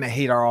like, you're going to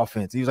hate our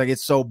offense. He was like,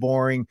 it's so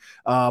boring,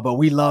 but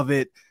we love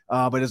it.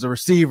 But as a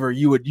receiver,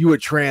 you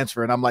would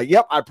transfer. And I'm like,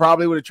 yep, I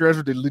probably would have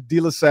transferred to De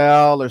La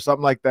Salle or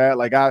something like that.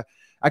 Like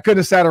I could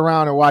have sat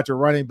around and watched a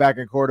running back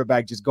and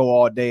quarterback just go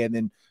all day, and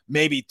then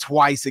maybe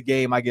twice a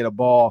game I get a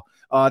ball.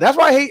 That's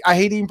why I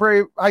hate Eden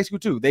Prairie High School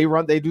too. They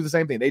do the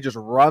same thing. They just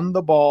run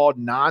the ball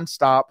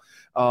nonstop.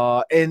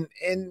 And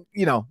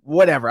you know,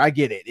 whatever. I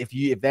get it.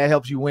 If that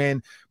helps you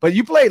win, but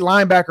you played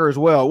linebacker as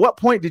well. What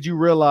point did you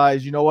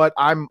realize, you know what,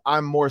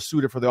 I'm more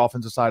suited for the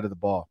offensive side of the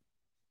ball?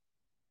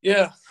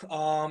 Yeah.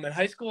 In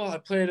high school, I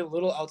played a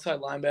little outside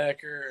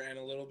linebacker and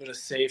a little bit of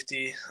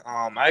safety.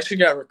 I actually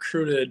got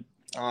recruited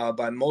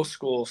by most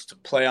schools to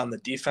play on the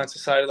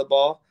defensive side of the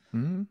ball.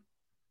 Mm-hmm.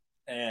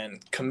 And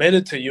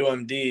committed to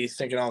UMD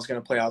thinking I was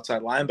going to play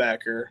outside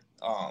linebacker.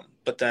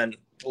 But then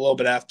a little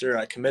bit after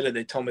I committed,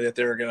 they told me that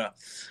they were going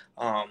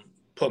to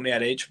put me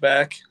at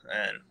H-back.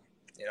 And,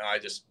 you know, I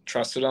just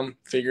trusted them,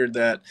 figured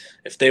that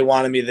if they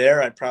wanted me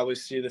there, I'd probably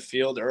see the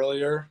field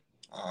earlier.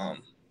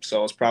 So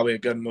it was probably a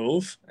good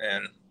move,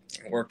 and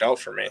it worked out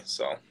for me.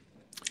 So.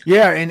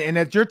 Yeah, and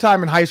at your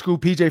time in high school,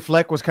 PJ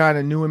Fleck was kind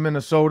of new in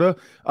Minnesota.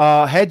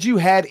 Had you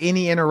had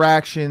any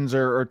interactions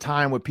or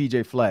time with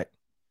PJ Fleck?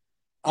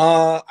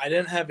 I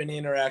didn't have any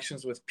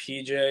interactions with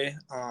PJ.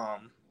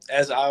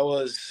 As I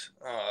was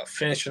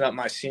finishing up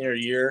my senior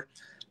year,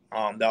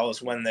 that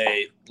was when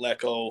they let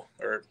go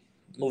or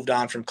moved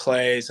on from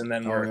Clays, and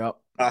then we're in the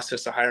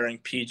process of hiring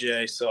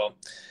PJ. So,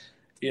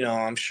 you know,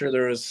 I'm sure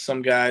there was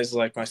some guys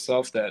like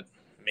myself that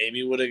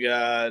maybe would have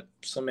got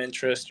some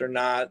interest or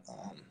not,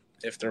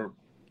 if there,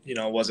 you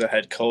know, was a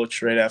head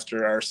coach right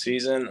after our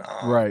season.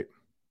 Right.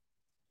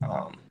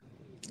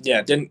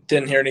 Yeah,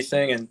 didn't hear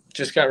anything, and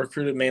just got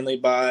recruited mainly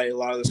by a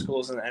lot of the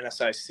schools in the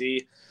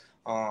NSIC,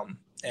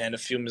 and a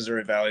few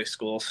Missouri Valley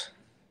schools.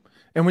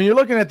 And when you're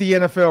looking at the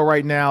NFL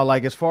right now,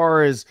 like as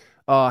far as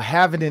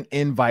having an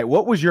invite,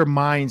 what was your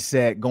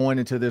mindset going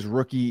into this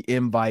rookie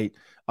invite?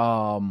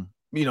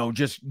 You know,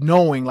 just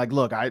knowing like,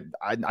 look, I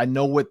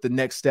know what the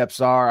next steps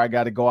are. I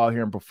got to go out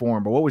here and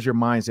perform. But what was your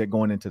mindset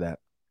going into that?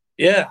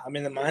 Yeah, I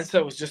mean, the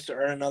mindset was just to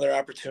earn another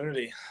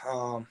opportunity.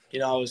 You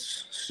know, I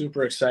was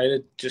super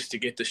excited just to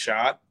get the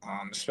shot,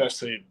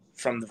 especially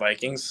from the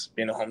Vikings,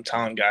 being a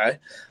hometown guy.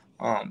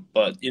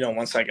 But, you know,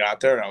 once I got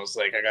there, I was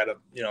like, I got to,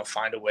 you know,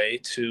 find a way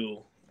to,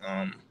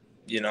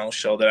 you know,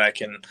 show that I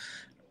can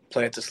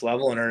play at this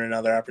level and earn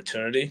another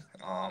opportunity.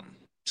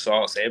 So I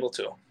was able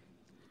to.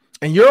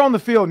 And you're on the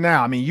field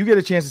now. I mean, you get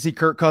a chance to see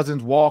Kirk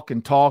Cousins walk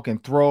and talk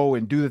and throw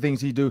and do the things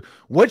he do.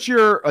 What's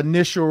your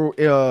initial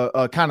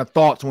kind of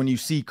thoughts when you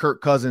see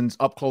Kirk Cousins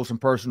up close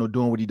and personal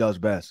doing what he does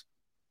best?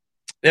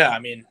 Yeah, I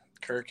mean,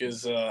 Kirk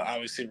is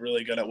obviously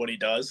really good at what he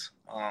does.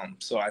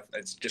 So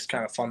it's just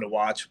kind of fun to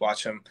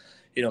watch him,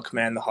 you know,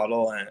 command the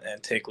huddle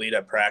and take lead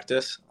at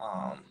practice.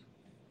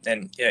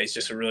 And, yeah, he's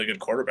just a really good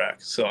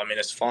quarterback. So, I mean,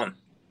 it's fun.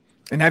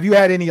 And have you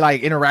had any,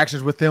 like,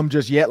 interactions with him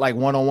just yet, like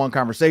one-on-one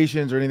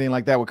conversations or anything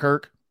like that with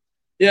Kirk?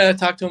 Yeah, I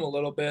talked to him a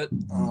little bit,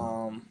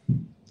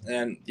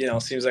 and, you know,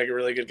 seems like a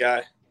really good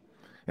guy.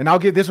 And I'll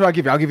give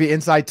you an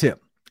inside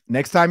tip.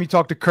 Next time you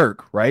talk to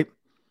Kirk, right?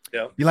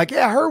 Yeah. You're like,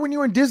 yeah, I heard when you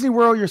were in Disney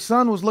World, your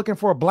son was looking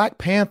for a Black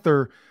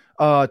Panther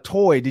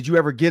toy. Did you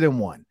ever get him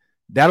one?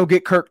 That'll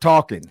get Kirk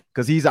talking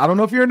because I don't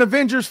know if you're an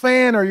Avengers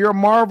fan or you're a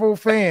Marvel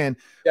fan,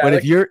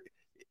 but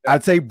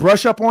I'd say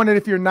brush up on it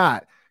if you're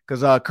not.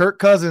 Because Kirk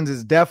Cousins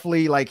is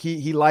definitely like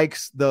he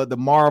likes the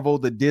Marvel,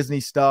 the Disney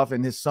stuff,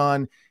 and his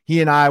son, he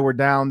and I were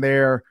down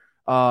there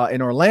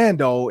in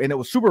Orlando, and it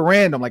was super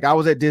random. Like I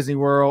was at Disney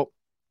World.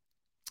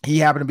 He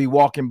happened to be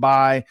walking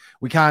by.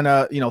 We kind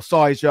of, you know,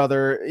 saw each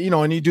other, you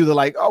know, and you do the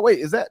like, oh, wait,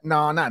 is that?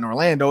 No, not in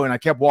Orlando. And I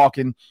kept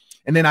walking.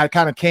 And then I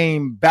kind of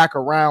came back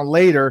around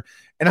later,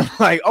 and I'm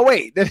like, oh,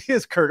 wait, that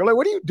is Kirk. I'm like,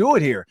 what are you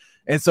doing here?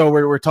 And so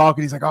we're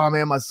talking. He's like, oh,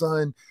 man, my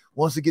son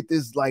wants to get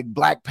this like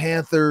Black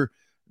Panther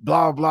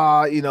blah,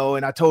 blah, you know,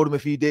 and I told him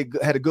if he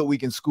had a good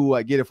week in school,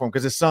 I'd get it for him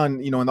because his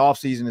son, you know, in the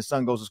offseason, his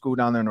son goes to school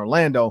down there in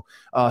Orlando,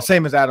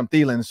 same as Adam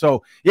Thielen.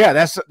 So, yeah,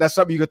 that's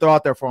something you could throw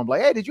out there for him.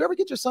 Like, hey, did you ever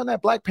get your son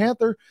that Black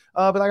Panther?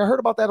 But like I heard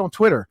about that on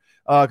Twitter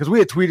because we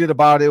had tweeted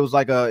about it. It was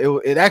like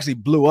it actually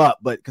blew up,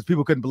 but because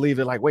people couldn't believe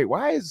it. Like, wait,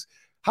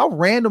 how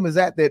random is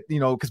that, you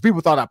know, because people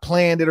thought I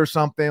planned it or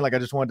something. Like I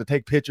just wanted to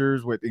take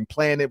pictures and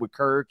plan it with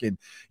Kirk and,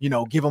 you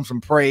know, give him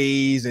some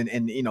praise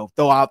and, you know,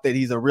 throw out that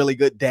he's a really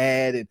good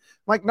dad. And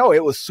I'm like, no,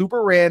 it was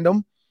super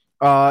random.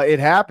 It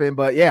happened.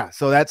 But yeah,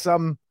 so that's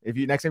something. If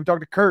you next time you talk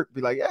to Kirk,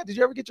 be like, yeah, did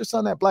you ever get your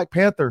son that Black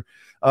Panther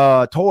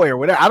toy or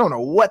whatever? I don't know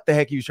what the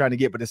heck he was trying to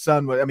get, but his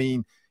son, I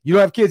mean, you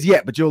don't have kids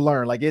yet, but you'll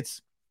learn. Like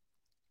it's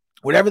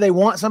whatever they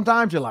want.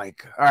 Sometimes you're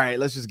like, all right,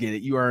 let's just get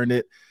it. You earned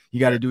it. You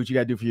got to do what you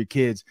got to do for your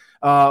kids.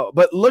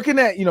 But looking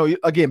at,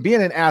 again,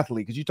 being an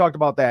athlete, because you talked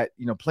about that,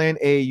 playing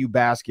AAU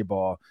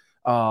basketball,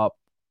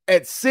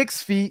 at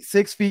 6 feet,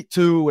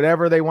 6'2",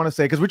 whatever they want to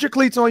say, because with your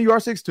cleats on, you are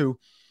 6'2".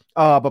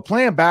 But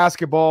playing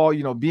basketball,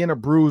 being a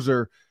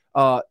bruiser,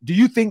 do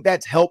you think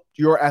that's helped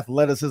your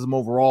athleticism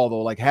overall,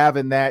 though? Like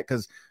having that,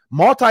 because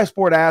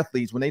multi-sport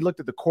athletes, when they looked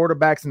at the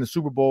quarterbacks in the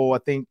Super Bowl, I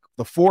think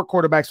the 4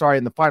 quarterbacks,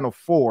 in the Final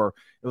Four,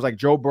 it was like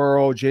Joe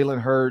Burrow,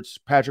 Jalen Hurts,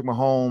 Patrick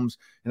Mahomes,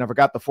 and I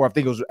forgot the 4. I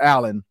think it was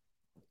Allen.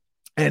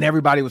 And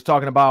everybody was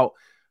talking about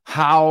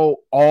how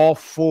all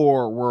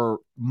 4 were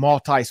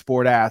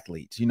multi-sport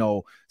athletes.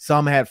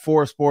 Some had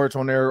 4 sports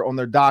on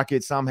their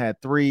docket, some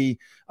had 3,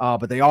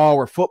 but they all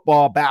were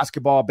football,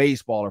 basketball,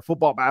 baseball, or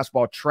football,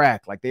 basketball,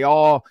 track. Like they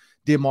all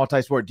did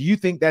multi-sport. Do you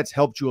think that's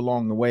helped you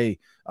along the way,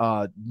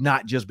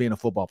 not just being a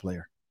football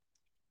player?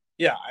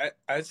 Yeah,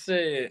 I'd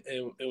say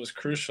it was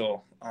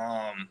crucial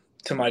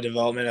to my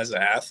development as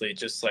an athlete,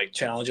 just like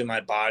challenging my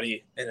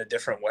body in a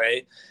different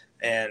way.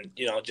 And,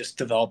 just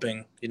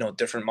developing,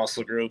 different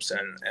muscle groups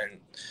and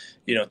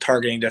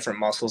targeting different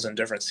muscles in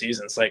different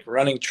seasons, like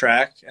running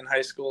track in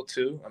high school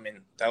too. I mean,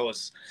 that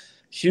was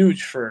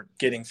huge for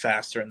getting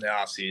faster in the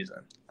off season.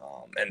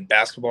 And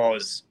basketball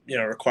is,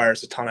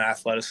 requires a ton of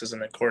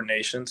athleticism and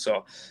coordination.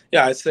 So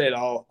yeah, I'd say it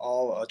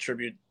all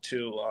attribute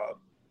to,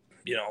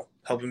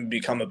 helping me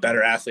become a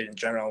better athlete in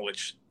general,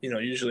 which,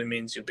 usually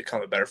means you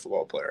become a better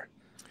football player.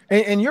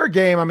 In your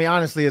game, I mean,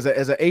 honestly, as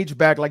an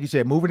H-back, like you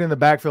said, moving in the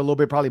backfield a little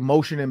bit, probably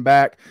motioning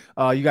back.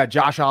 You got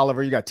Josh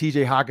Oliver, you got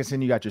TJ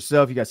Hawkinson, you got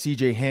yourself, you got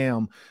CJ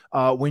Ham.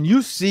 When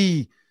you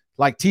see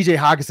like TJ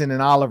Hawkinson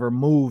and Oliver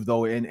move,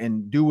 though,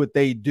 and do what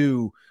they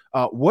do,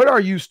 what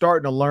are you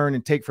starting to learn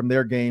and take from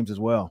their games as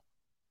well?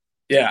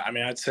 Yeah, I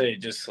mean, I'd say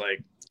just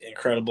like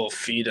incredible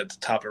feet at the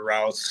top of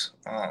routes,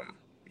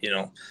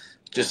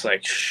 just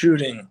like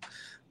shooting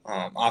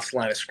off the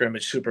line of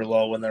scrimmage super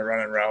low when they're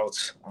running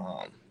routes.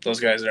 Those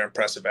guys are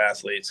impressive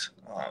athletes,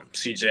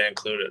 CJ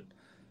included.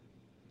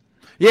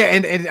 Yeah,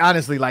 and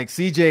honestly, like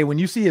CJ, when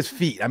you see his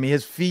feet, I mean,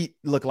 his feet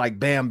look like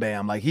Bam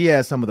Bam. Like he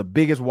has some of the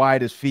biggest,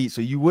 widest feet,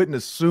 so you wouldn't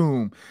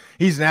assume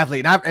he's an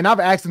athlete. And I've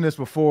asked him this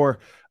before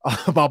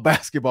about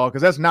basketball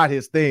because that's not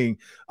his thing.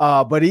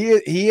 But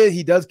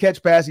he does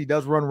catch passes, he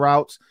does run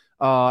routes.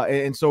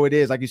 And so it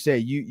is, like you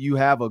said, you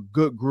have a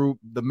good group.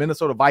 The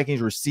Minnesota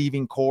Vikings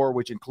receiving core,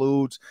 which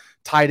includes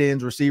tight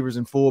ends, receivers,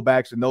 and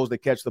fullbacks, and those that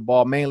catch the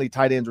ball, mainly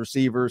tight ends,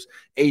 receivers,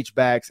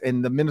 H-backs.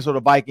 And the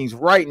Minnesota Vikings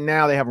right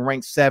now, they have them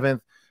ranked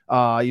 7th.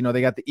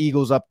 They got the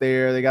Eagles up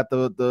there. They got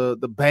the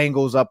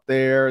Bengals up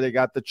there. They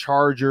got the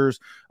Chargers.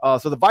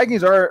 So the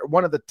Vikings are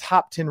one of the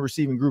top 10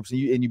 receiving groups.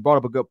 And you brought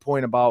up a good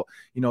point about,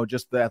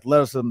 just the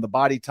athleticism, the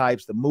body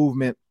types, the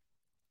movement.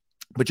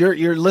 But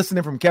you're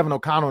listening from Kevin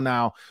O'Connell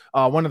now,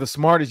 one of the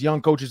smartest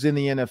young coaches in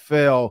the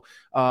NFL.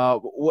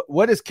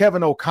 What is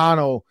Kevin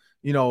O'Connell,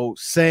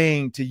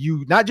 saying to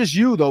you, not just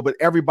you though, but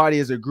everybody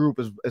as a group,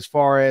 as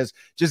far as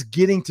just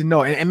getting to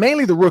know, and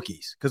mainly the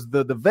rookies, because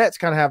the vets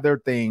kind of have their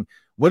thing.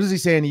 What is he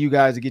saying to you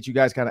guys to get you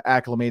guys kind of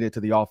acclimated to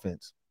the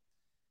offense?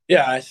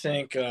 Yeah, I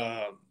think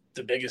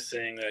the biggest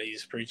thing that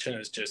he's preaching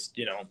is just,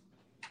 you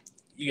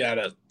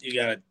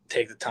gotta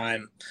take the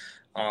time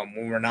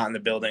when we're not in the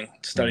building,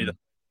 study the,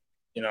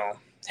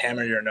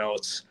 hammer your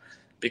notes,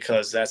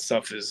 because that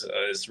stuff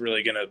is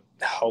really going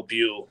to help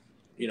you,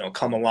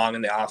 come along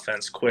in the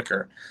offense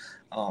quicker.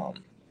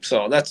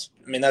 So that's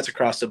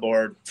across the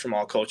board from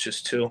all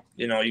coaches too.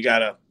 You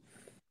gotta,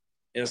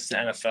 it's the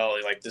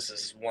NFL, like this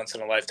is once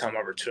in a lifetime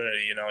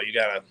opportunity, you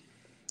gotta,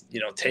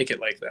 take it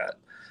like that.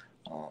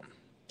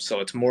 So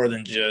it's more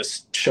than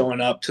just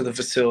showing up to the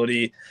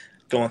facility,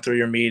 going through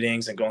your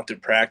meetings and going through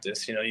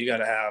practice. You got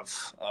to have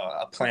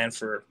a plan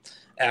for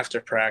after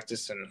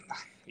practice and,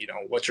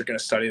 what you're going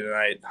to study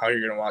tonight, how you're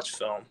going to watch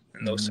film,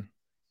 and those things.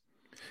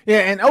 Yeah,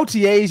 and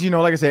OTAs,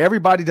 like I said,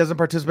 everybody doesn't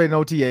participate in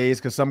OTAs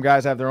because some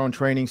guys have their own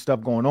training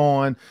stuff going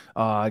on.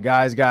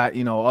 Guys got,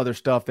 other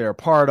stuff they're a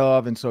part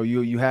of. And so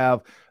you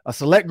have a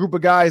select group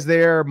of guys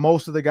there,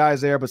 most of the guys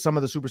there, but some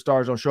of the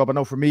superstars don't show up. I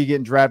know for me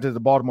getting drafted to the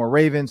Baltimore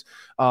Ravens,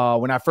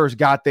 when I first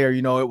got there,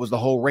 it was the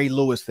whole Ray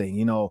Lewis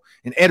thing,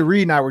 and Ed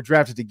Reed and I were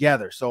drafted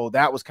together. So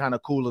that was kind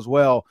of cool as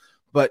well.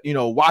 But,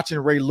 watching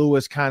Ray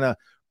Lewis kind of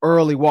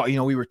early walk,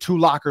 we were 2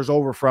 lockers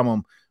over from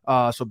him.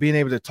 So being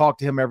able to talk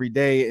to him every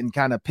day and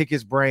kind of pick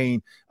his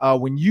brain.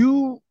 When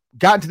you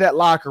got into that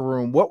locker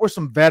room, what were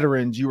some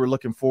veterans you were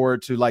looking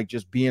forward to, like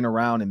just being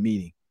around and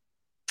meeting?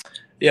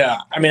 Yeah,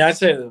 I mean, I'd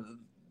say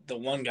the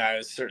one guy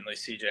is certainly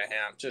CJ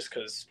Ham, just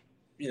because,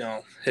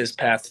 his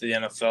path to the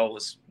NFL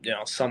was,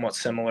 somewhat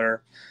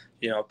similar,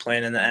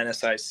 playing in the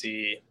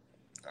NSIC,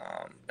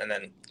 and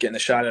then getting a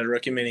shot at a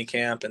rookie mini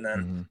camp, and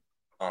then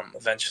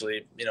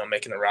eventually,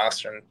 making the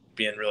roster and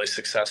being really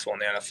successful in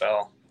the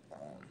NFL.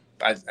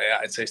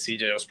 I'd say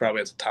CJ was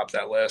probably at the top of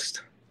that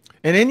list.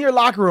 And in your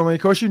locker room, and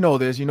of course you know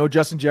this,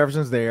 Justin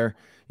Jefferson's there.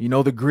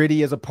 The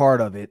gritty is a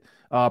part of it.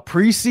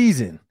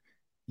 Preseason,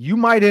 you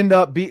might end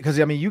up because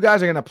you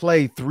guys are going to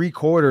play 3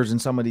 quarters in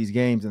some of these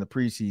games in the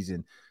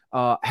preseason.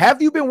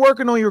 Have you been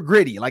working on your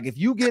gritty? Like if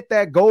you get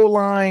that goal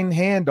line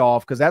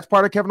handoff, because that's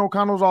part of Kevin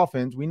O'Connell's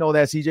offense. We know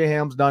that CJ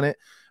Ham's done it.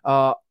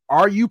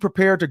 Are you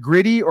prepared to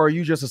gritty, or are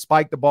you just a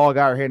spike the ball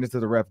guy or hand it to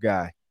the ref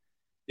guy?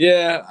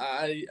 Yeah,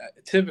 I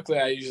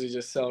usually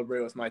just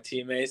celebrate with my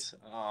teammates.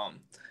 I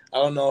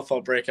don't know if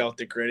I'll break out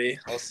the gritty.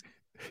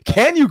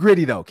 Can you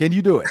gritty though? Can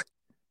you do it?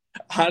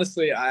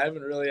 Honestly, I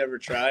haven't really ever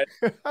tried.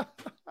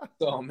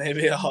 So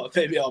maybe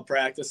I'll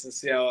practice and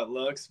see how it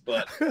looks.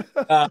 But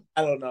I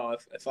don't know.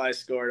 If I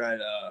scored, I'd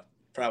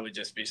probably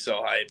just be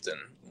so hyped and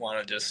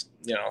want to just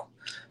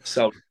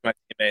celebrate my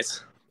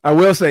teammates. I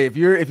will say, if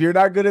you're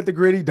not good at the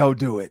gritty, don't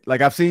do it.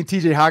 Like I've seen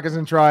TJ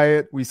Hawkinson try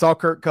it. We saw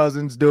Kirk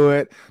Cousins do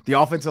it. The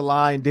offensive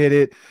line did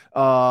it.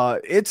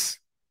 It's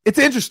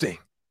interesting.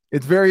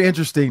 It's very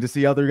interesting to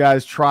see other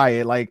guys try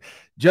it. Like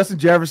Justin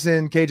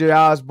Jefferson, KJ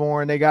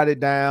Osborne, they got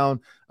it down.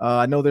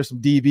 I know there's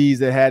some DBs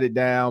that had it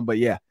down, but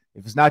yeah,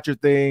 if it's not your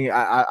thing,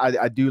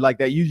 I do like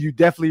that. You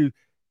definitely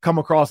come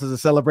across as a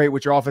celebrate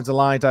with your offensive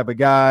line type of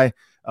guy.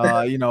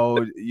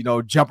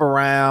 Jump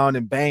around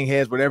and bang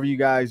heads, whatever you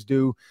guys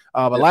do.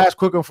 But last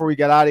quick one before we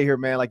get out of here,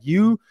 man. Like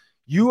you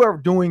are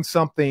doing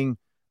something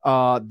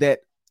that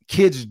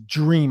kids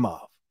dream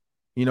of.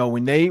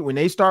 When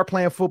they start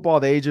playing football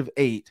at the age of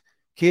 8,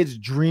 kids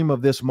dream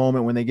of this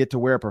moment when they get to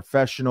wear a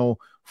professional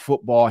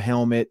football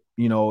helmet,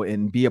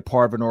 and be a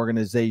part of an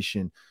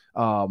organization.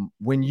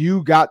 When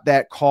you got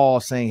that call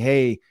saying,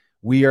 hey,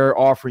 we are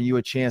offering you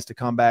a chance to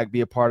come back,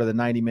 be a part of the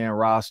 90-man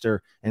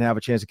roster, and have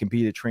a chance to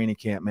compete at training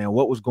camp, man,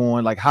 what was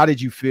going, like, how did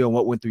you feel?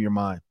 What went through your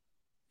mind?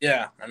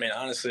 Yeah, I mean,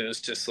 honestly, it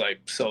was just like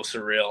so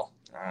surreal.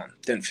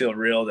 Didn't feel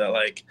real that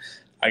like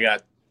I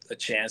got a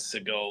chance to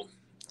go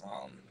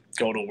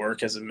to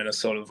work as a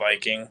Minnesota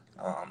Viking,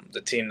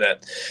 the team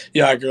that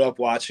I grew up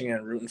watching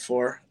and rooting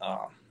for.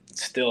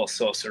 It's still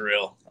so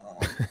surreal.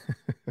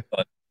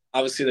 But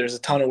obviously there's a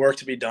ton of work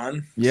to be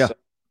done. Yeah. So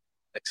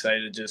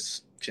excited to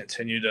just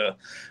continue to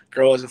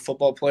grow as a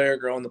football player,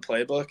 grow in the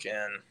playbook,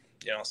 and,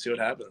 see what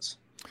happens.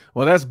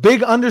 Well, that's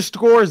big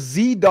 _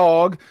 Z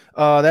dog.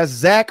 That's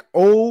Zach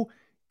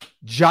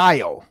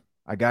Ojile.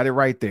 I got it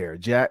right there.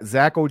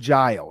 Zach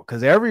Ojile.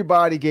 Because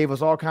everybody gave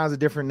us all kinds of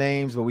different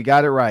names, but we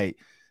got it right.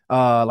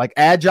 Like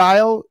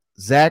agile,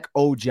 Zach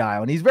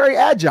Ojile. And he's very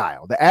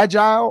agile. The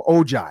agile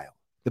Ojile.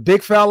 The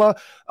big fella.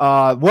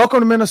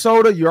 Welcome to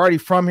Minnesota. You're already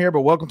from here,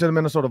 but welcome to the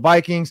Minnesota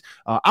Vikings.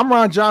 I'm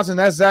Ron Johnson.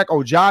 That's Zach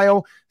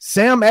Ojile.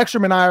 Sam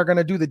Ekstrom and I are going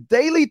to do the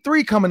Daily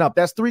 3 coming up.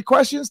 That's 3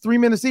 questions, 3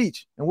 minutes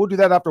each. And we'll do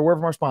that after a word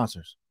from our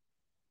sponsors.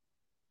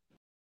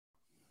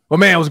 Well,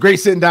 man, it was great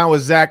sitting down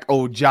with Zach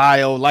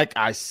Ojile. Like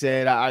I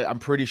said, I'm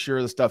pretty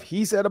sure the stuff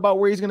he said about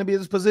where he's going to be in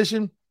this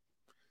position,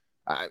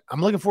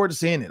 I'm looking forward to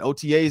seeing it.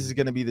 OTAs is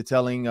going to be the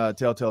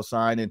telltale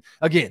sign. And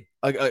again,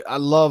 I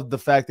love the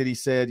fact that he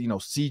said,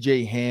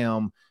 CJ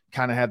Ham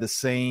kind of had the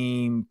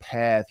same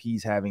path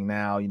he's having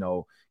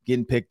now,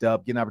 getting picked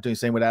up, getting opportunity.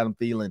 Same with Adam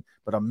Thielen,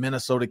 but a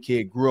Minnesota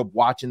kid grew up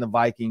watching the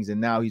Vikings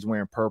and now he's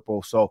wearing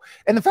purple. So,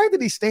 and the fact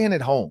that he's staying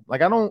at home,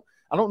 like I don't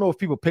know if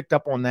people picked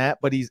up on that,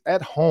 but he's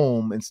at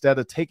home instead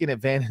of taking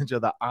advantage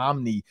of the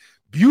Omni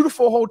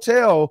beautiful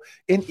hotel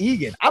in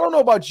Eagan. I don't know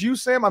about you,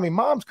 Sam. I mean,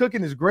 mom's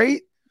cooking is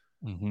great.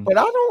 Mm-hmm. But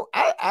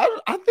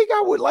I think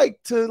I would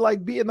like to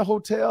be in the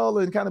hotel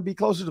and kind of be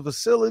closer to the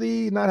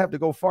facility, not have to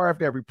go far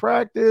after every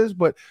practice.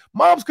 But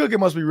mom's cooking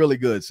must be really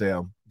good,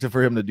 Sam,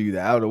 for him to do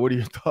that. I don't know. What are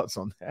your thoughts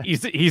on that?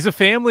 He's a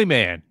family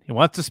man. He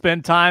wants to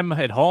spend time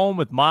at home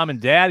with mom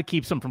and dad,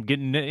 keeps him from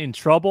getting in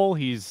trouble.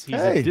 He's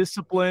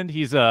disciplined.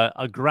 He's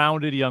a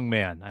grounded young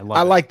man.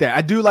 I like that.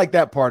 I do like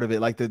that part of it,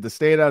 like the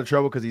staying out of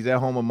trouble because he's at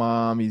home with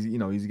mom.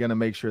 He's gonna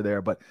make sure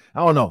there. But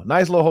I don't know.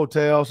 Nice little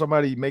hotel.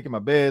 Somebody making my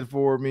bed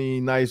for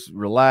me. Nice,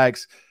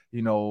 relax.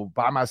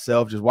 By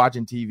myself, just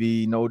watching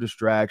TV. No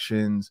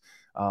distractions.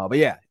 But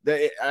yeah,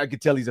 I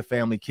could tell he's a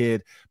family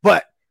kid.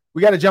 But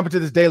we got to jump into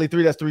this Daily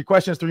 3. That's 3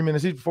 questions, 3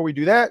 minutes each. Before we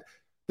do that,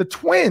 the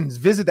Twins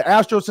visit the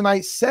Astros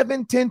tonight,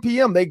 7:10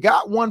 p.m. They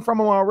got one from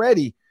them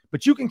already,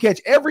 but you can catch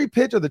every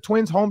pitch of the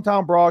Twins'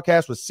 hometown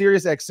broadcast with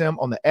SiriusXM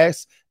on the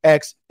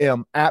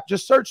SXM app.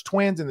 Just search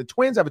Twins, and the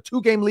Twins have a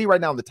 2-game lead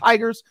right now on the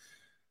Tigers.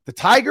 The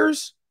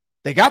Tigers,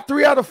 they got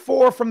 3 out of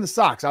 4 from the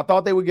Sox. I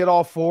thought they would get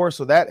all 4,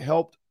 so that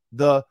helped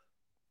the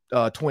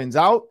Twins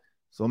out.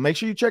 So make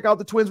sure you check out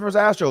the Twins versus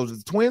Astros. If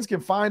the Twins can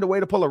find a way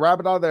to pull a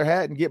rabbit out of their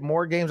hat and get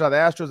more games out of the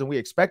Astros than we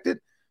expected,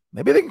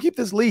 maybe they can keep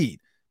this lead.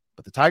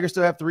 But the Tigers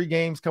still have 3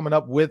 games coming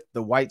up with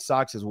the White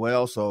Sox as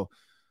well. So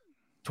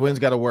Twins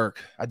got to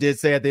work. I did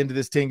say at the end of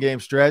this 10-game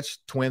stretch,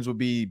 Twins would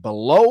be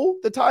below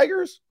the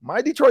Tigers,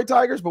 my Detroit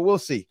Tigers, but we'll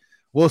see.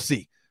 We'll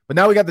see. But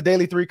now we got the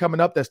Daily 3 coming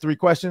up. That's 3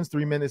 questions,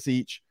 3 minutes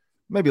each,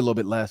 maybe a little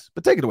bit less.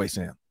 But take it away,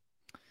 Sam.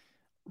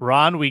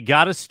 Ron, we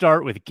got to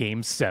start with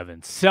Game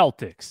 7.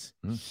 Celtics,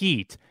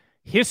 Heat.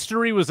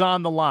 History was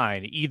on the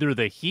line. Either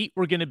the Heat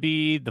were going to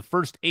be the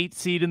first 8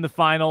 seed in the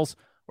finals,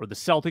 or the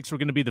Celtics were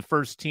going to be the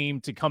first team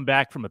to come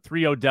back from a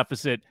 3-0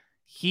 deficit.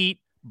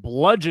 Heat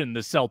bludgeoned the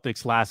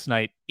Celtics last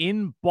night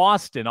in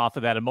Boston off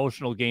of that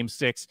emotional Game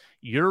 6.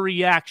 Your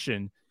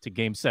reaction to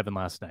Game 7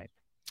 last night?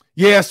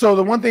 Yeah, so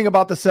the one thing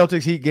about the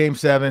Celtics Heat game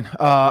 7,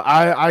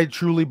 I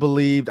truly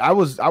believed I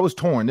was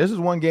torn. This is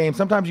one game.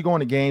 Sometimes you go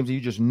into games and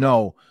you just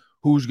know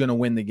who's going to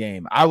win the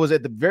game. I was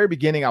at the very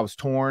beginning, I was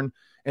torn.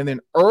 And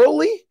then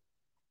early,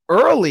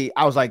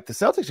 I was like, the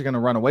Celtics are going to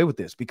run away with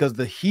this because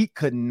the Heat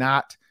could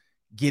not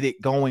get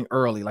it going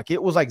early. Like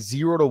it was like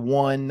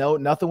 0-1. No,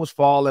 nothing was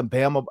falling.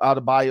 Bam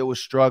Adebayo was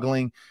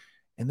struggling.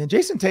 And then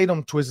Jason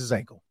Tatum twists his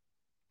ankle.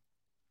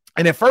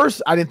 And at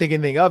first, I didn't think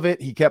anything of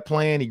it. He kept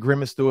playing. He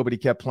grimaced through it, but he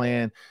kept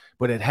playing.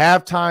 But at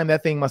halftime,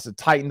 that thing must have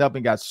tightened up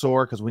and got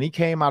sore because when he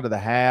came out of the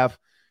half,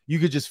 you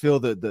could just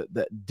feel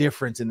the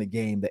difference in the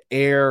game. The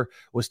air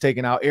was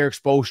taken out. Eric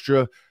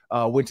Spoelstra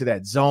went to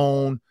that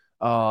zone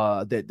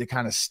that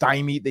kind of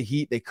stymied the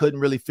Heat. They couldn't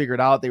really figure it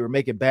out. They were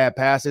making bad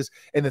passes.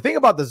 And the thing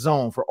about the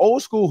zone, for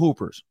old school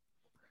hoopers,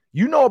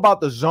 you know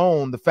about the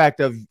zone, the fact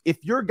of if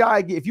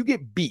you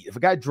get beat, if a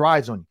guy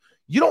drives on you,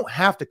 you don't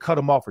have to cut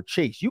him off or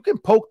chase. You can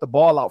poke the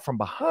ball out from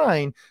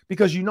behind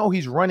because you know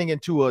he's running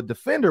into a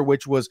defender,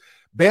 which was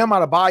Bam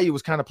Adebayo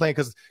was kind of playing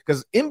because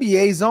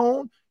NBA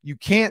zone, you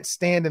can't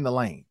stand in the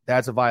lane.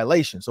 That's a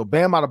violation. So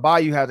Bam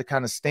Adebayo had to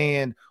kind of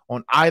stand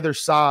on either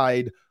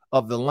side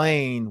of the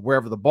lane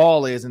wherever the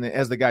ball is, and then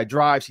as the guy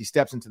drives, he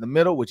steps into the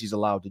middle, which he's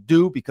allowed to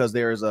do because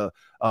there is a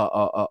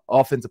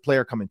offensive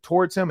player coming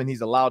towards him, and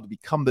he's allowed to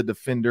become the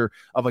defender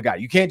of a guy.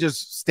 You can't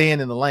just stand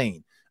in the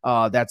lane.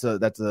 That's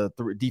a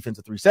defense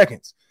of 3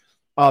 seconds.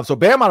 So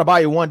Bam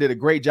Adebayo, 1, did a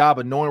great job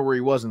of knowing where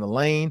he was in the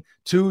lane.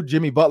 2,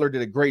 Jimmy Butler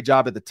did a great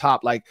job at the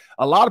top. Like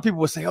a lot of people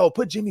would say, oh,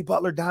 put Jimmy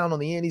Butler down on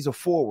the end. He's a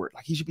forward.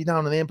 Like he should be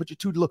down on the end. Put your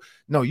 2 to look.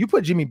 No, you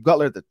put Jimmy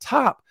Butler at the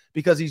top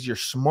because he's your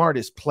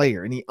smartest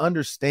player. And he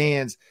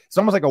understands. It's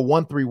almost like a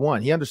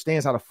 1-3-1. He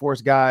understands how to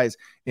force guys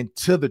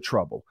into the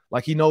trouble.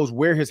 Like he knows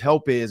where his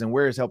help is and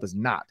where his help is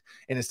not.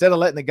 And instead of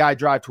letting the guy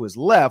drive to his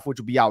left, which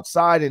will be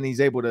outside, and he's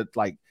able to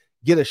like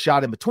get a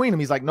shot in between them,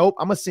 he's like, nope,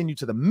 I'm going to send you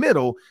to the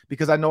middle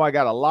because I know I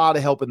got a lot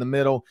of help in the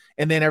middle.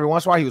 And then every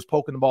once in a while he was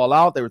poking the ball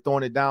out. They were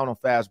throwing it down on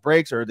fast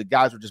breaks or the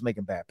guys were just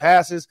making bad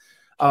passes.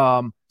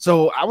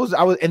 So I was,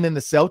 and then the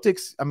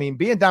Celtics, I mean,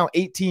 being down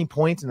 18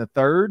 points in the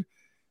third,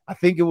 I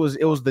think it was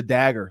the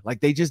dagger. Like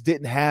they just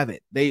didn't have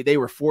it. They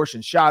were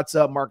forcing shots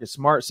up. Marcus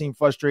Smart seemed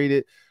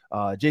frustrated.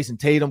 Jason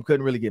Tatum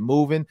couldn't really get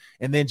moving.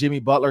 And then Jimmy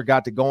Butler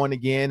got to going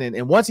again.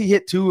 And once he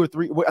hit 2 or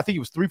 3, I think he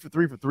was 3 for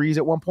 3 for threes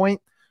at one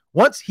point.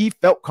 Once he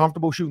felt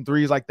comfortable shooting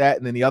threes like that,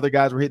 and then the other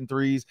guys were hitting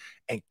threes,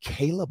 and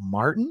Caleb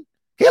Martin's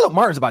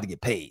about to get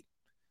paid.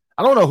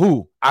 I don't know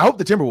who. I hope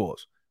the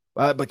Timberwolves.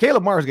 But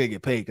Caleb Martin's going to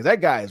get paid because that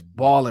guy is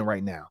balling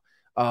right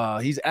now.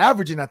 He's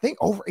averaging, I think,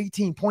 over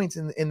 18 points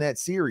in that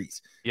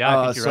series. Yeah,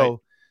 I think you're right.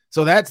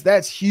 So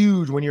that's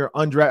huge when you're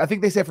undrafted. I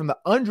think they said from the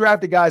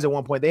undrafted guys at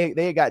one point, they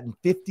had gotten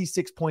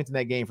 56 points in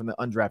that game from the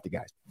undrafted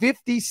guys.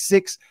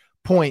 56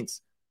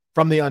 points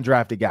from the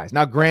undrafted guys.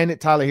 Now,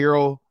 granted, Tyler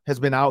Hero has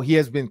been out. He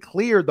has been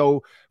cleared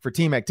though for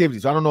team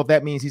activities. So I don't know if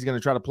that means he's going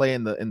to try to play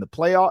in the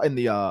playoff in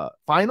the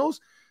finals.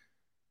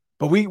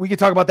 But we can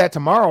talk about that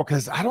tomorrow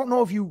because I don't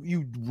know if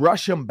you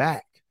rush him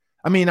back.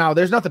 I mean, now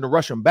there's nothing to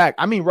rush him back.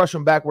 I mean, rush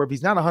him back where if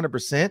he's not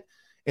 100%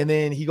 and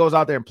then he goes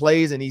out there and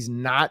plays and he's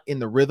not in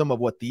the rhythm of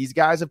what these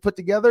guys have put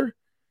together,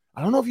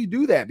 I don't know if you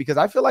do that because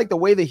I feel like the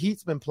way the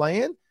Heat's been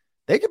playing,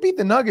 they could beat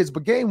the Nuggets,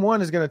 but game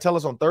 1 is going to tell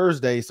us on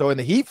Thursday. So, and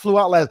the Heat flew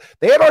out last.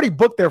 They had already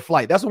booked their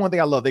flight. That's the one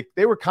thing I love.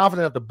 They were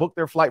confident enough to book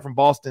their flight from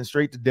Boston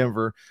straight to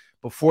Denver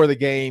before the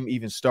game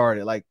even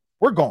started. Like,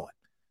 we're going.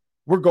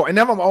 And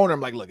now I'm an owner. I'm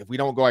like, look, if we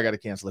don't go, I got to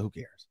cancel it. Who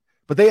cares?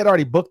 But they had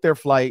already booked their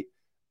flight,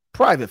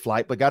 private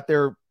flight, but got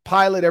their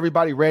pilot,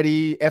 everybody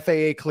ready,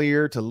 FAA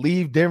clear to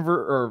leave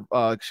Denver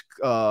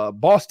or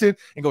Boston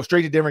and go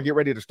straight to Denver and get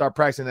ready to start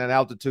practicing at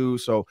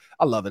altitude. So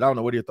I love it. I don't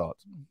know. What are your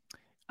thoughts?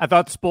 I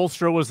thought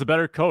Spoelstra was the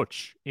better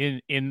coach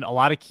in a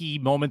lot of key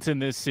moments in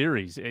this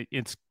series.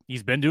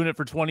 He's been doing it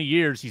for 20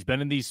 years. He's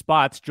been in these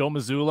spots. Joe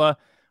Mazzulla,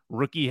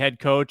 rookie head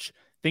coach,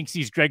 thinks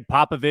he's Greg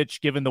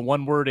Popovich, given the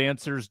one-word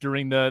answers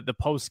during the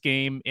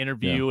post-game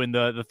interview and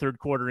the third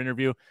quarter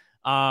interview.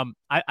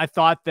 I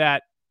thought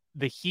that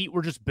the Heat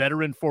were just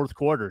better in fourth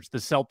quarters. The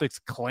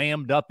Celtics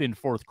clammed up in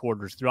fourth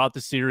quarters throughout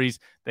the series.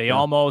 They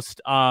almost,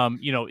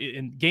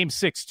 in game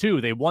 6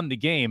 too, they won the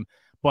game,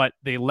 but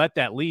they let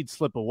that lead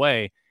slip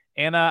away.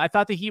 And I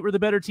thought the Heat were the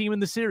better team in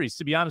the series,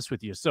 to be honest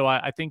with you. So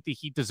I think the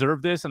Heat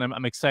deserve this, and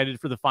I'm excited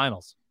for the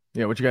finals.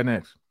 Yeah, what you got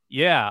next?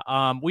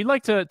 Yeah, we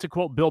like to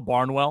quote Bill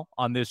Barnwell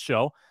on this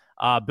show.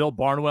 Bill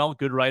Barnwell,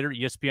 good writer,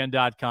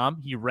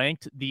 ESPN.com. He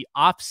ranked the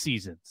off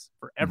seasons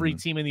for every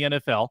team in the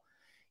NFL.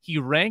 He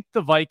ranked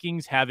the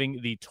Vikings having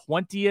the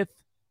 20th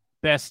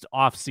best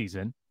off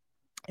season,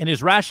 and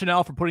his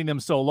rationale for putting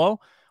them so low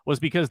was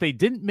because they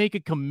didn't make a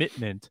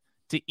commitment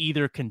to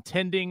either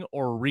contending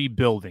or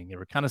rebuilding. They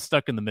were kind of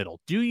stuck in the middle.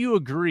 Do you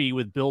agree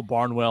with Bill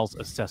Barnwell's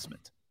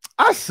assessment?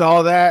 I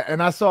saw that,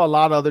 and I saw a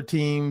lot of other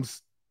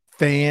teams'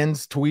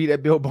 fans tweet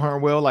at Bill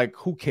Barnwell, like,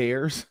 who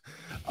cares?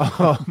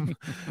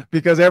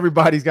 Because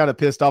everybody's got a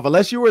pissed off.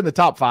 Unless you were in the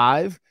top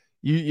 5,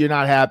 you're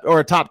not happy,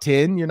 or a top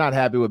 10, you're not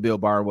happy with Bill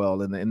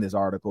Barnwell in this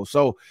article.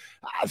 So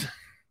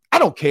I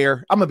don't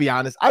care. I'm going to be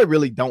honest. I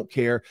really don't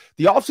care.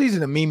 The offseason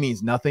to me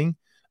means nothing.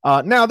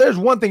 Now, there's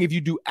one thing if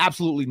you do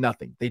absolutely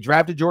nothing. They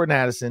drafted Jordan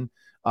Addison.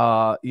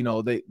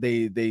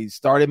 They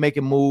started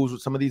making moves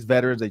with some of these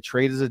veterans. They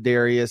traded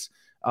Zadarius.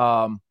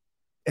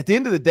 At the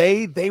end of the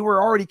day, they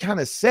were already kind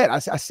of set. I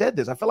said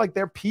this. I feel like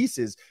their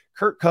pieces,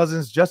 Kirk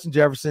Cousins, Justin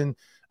Jefferson.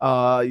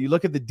 You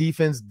look at the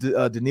defense,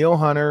 Danielle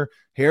Hunter,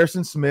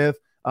 Harrison Smith.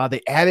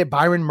 They added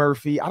Byron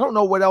Murphy. I don't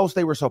know what else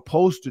they were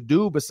supposed to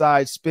do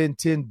besides spend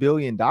 $10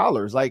 billion.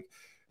 Like,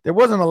 there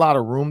wasn't a lot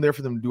of room there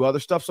for them to do other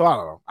stuff. So I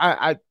don't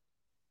know.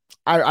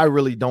 I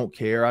really don't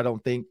care. I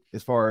don't think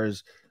as far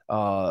as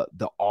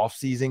the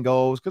offseason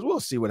goes, because we'll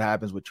see what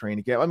happens with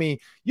training camp. I mean,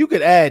 you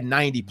could add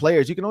 90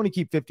 players. You can only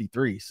keep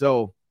 53.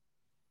 So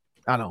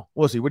I don't know.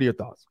 We'll see. What are your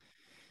thoughts?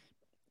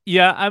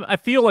 Yeah, I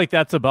feel like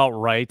that's about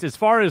right. As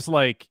far as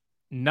like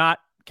not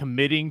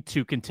committing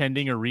to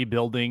contending or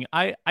rebuilding,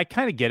 I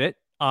kind of get it.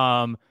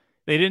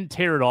 They didn't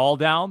tear it all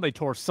down. They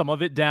tore some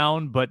of it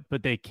down, but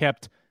they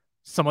kept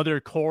some of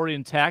their core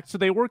intact. So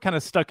they were kind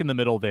of stuck in the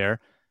middle there.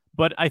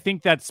 But I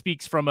think that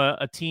speaks from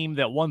a team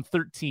that won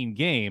 13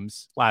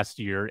 games last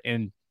year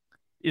and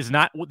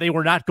they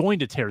were not going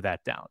to tear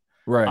that down.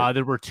 Right.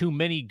 There were too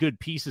many good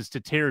pieces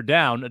to tear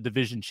down a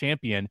division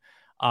champion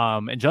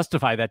and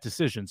justify that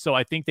decision. So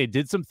I think they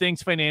did some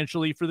things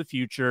financially for the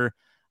future,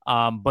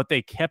 but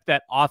they kept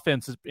that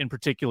offense in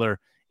particular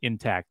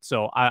intact.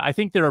 So I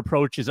think their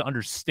approach is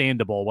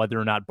understandable. Whether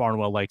or not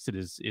Barnwell likes it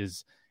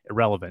is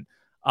irrelevant.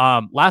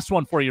 Last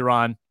one for you,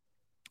 Ron.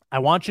 I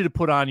want you to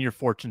put on your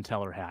fortune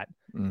teller hat.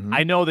 Mm-hmm.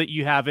 I know that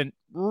you haven't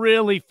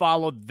really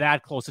followed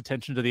that close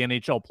attention to the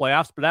NHL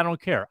playoffs, but I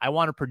don't care. I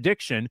want a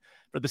prediction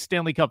for the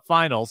Stanley Cup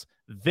Finals.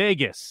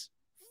 Vegas,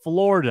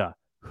 Florida.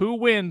 Who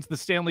wins the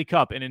Stanley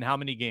Cup and in how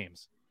many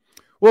games?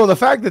 Well, the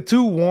fact that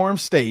two warm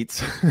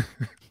states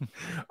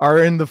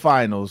are in the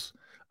finals,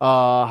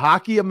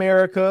 Hockey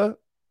America,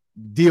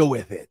 deal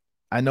with it.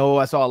 I know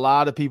I saw a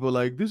lot of people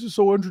like, this is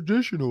so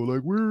untraditional.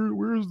 Like,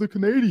 where's the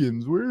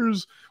Canadians?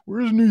 Where's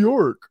New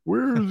York?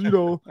 Where's,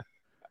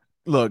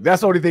 look,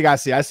 that's the only thing I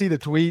see. I see the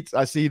tweets.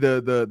 I see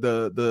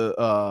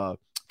the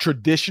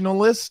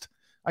traditionalist,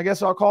 I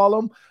guess I'll call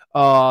them,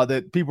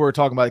 that people are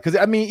talking about. Because,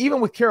 I mean, even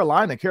with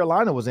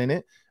Carolina was in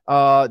it.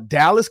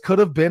 Dallas could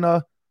have been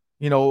a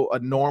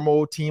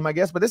normal team, I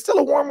guess, but it's still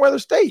a warm weather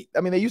state.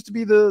 I mean, they used to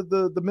be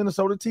the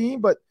Minnesota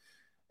team, but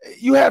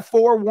you had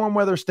 4 warm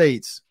weather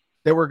states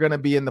that were going to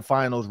be in the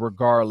finals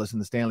regardless in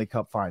the Stanley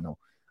Cup final.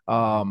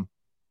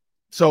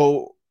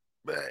 So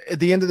at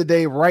the end of the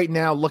day, right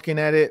now, looking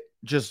at it,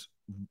 just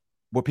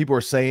what people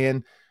are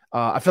saying,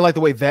 I feel like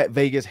the way that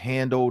Vegas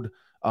handled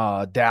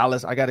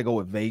Dallas, I got to go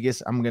with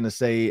Vegas. I'm going to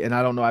say, and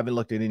I don't know, I haven't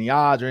looked at any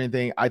odds or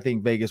anything. I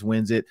think Vegas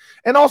wins it.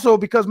 And also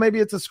because maybe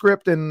it's a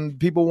script and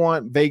people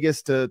want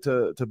Vegas to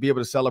be able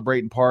to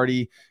celebrate and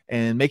party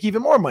and make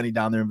even more money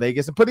down there in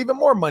Vegas and put even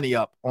more money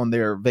up on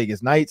their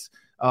Vegas nights.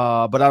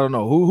 But I don't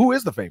know who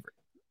is the favorite.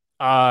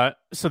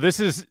 So this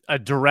is a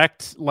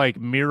direct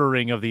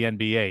mirroring of the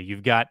NBA.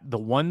 You've got the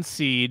 1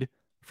 seed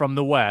from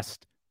the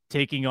West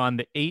taking on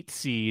the 8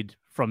 seed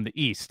from the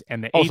East,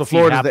 and the 8 seed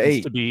Florida's happens the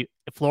 8. to be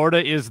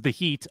Florida is the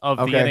Heat of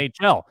the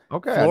NHL.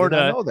 Okay, Florida I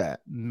did not know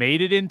that.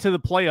 Made it into the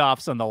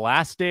playoffs on the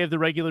last day of the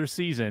regular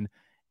season,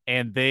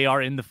 and they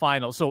are in the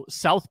final. So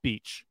South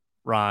Beach,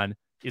 Ron,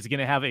 is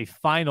going to have a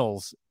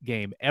finals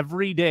game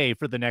every day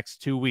for the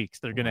next 2 weeks.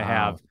 They're going to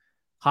have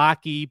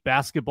hockey,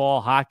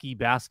 basketball.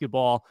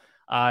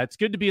 It's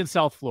good to be in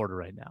South Florida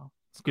right now.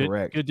 It's good.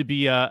 Correct. Good to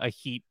be a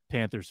Heat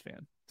Panthers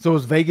fan. So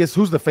is Vegas?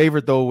 Who's the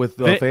favorite though with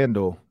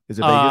FanDuel? Is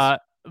it Vegas?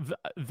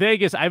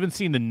 Vegas, I haven't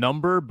seen the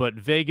number, but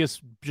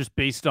Vegas, just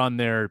based on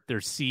their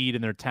seed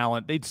and their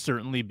talent, they'd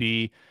certainly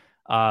be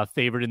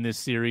favored in this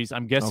series.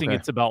 I'm guessing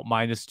it's about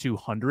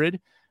 -200.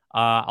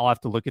 I'll have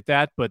to look at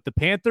that. But the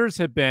Panthers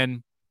have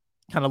been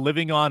kind of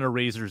living on a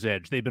razor's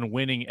edge. They've been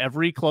winning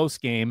every close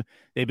game.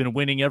 They've been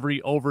winning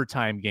every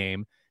overtime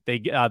game.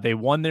 They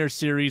won their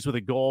series with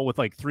a goal with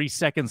 3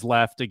 seconds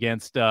left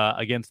against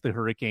the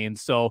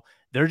Hurricanes. So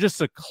they're just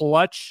a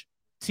clutch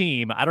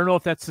team. I don't know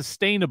if that's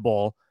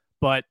sustainable,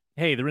 but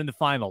hey, they're in the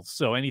finals,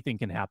 so anything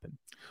can happen.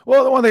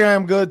 Well, the one thing I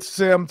am good,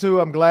 Sam, too,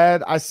 I'm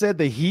glad I said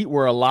the Heat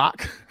were a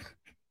lock.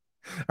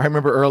 I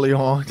remember early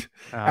on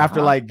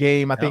after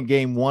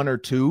game 1 or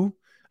 2,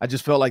 I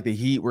just felt like the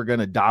Heat were going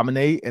to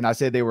dominate, and I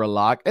said they were a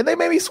lock, and they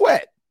made me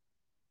sweat.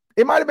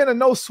 It might have been a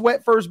no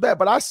sweat first bet,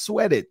 but I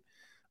sweated.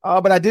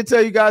 But I did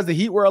tell you guys the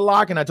Heat were a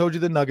lock, and I told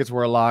you the Nuggets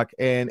were a lock,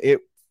 and it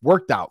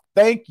worked out.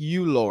 Thank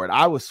you, Lord.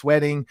 I was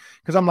sweating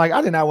because I'm like,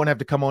 I did not want to have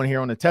to come on here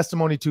on a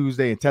Testimony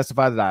Tuesday and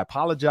testify that I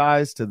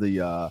apologize to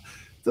the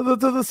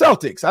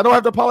Celtics. I don't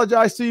have to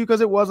apologize to you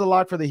because it was a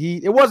lock for the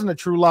Heat. It wasn't a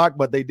true lock,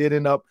 but they did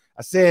end up.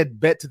 I said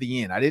bet to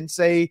the end. I didn't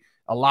say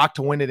a lock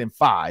to win it in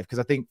 5 because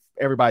I think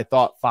everybody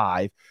thought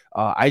 5.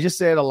 I just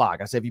said a lock.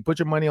 I said if you put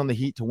your money on the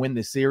Heat to win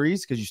this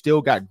series because you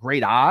still got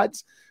great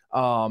odds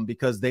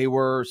because they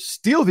were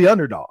still the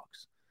underdogs.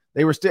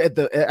 They were still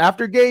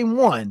after game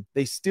 1,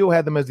 they still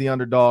had them as the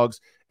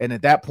underdogs. And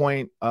at that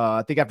point,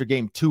 I think after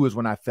game 2 is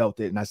when I felt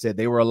it. And I said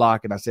they were a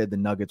lock, and I said the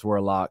Nuggets were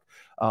a lock,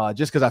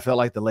 just because I felt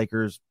like the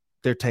Lakers,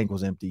 their tank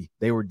was empty.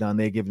 They were done.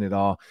 They had given it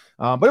all.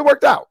 But it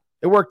worked out.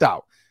 It worked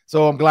out.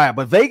 So I'm glad.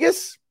 But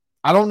Vegas,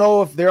 I don't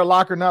know if they're a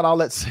lock or not. I'll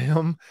let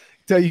Sam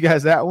tell you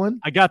guys that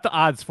one. I got the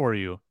odds for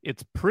you.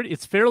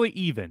 It's fairly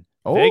even.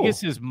 Oh.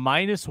 Vegas is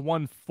minus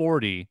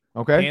 140.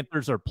 Okay.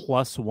 Panthers are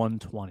plus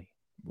 120.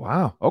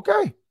 Wow.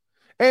 Okay.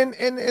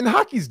 And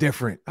hockey's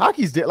different.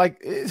 Hockey's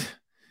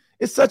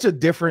it's such a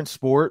different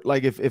sport.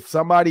 Like if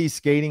somebody's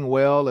skating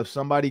well, if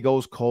somebody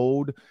goes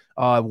cold,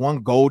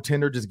 one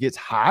goaltender just gets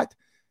hot,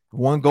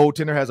 one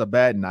goaltender has a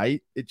bad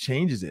night, it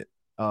changes it.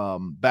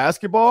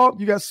 Basketball,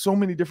 you got so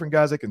many different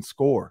guys that can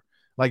score.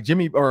 Like Bam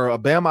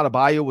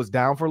Adebayo was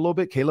down for a little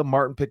bit. Caleb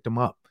Martin picked him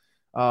up.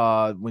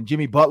 When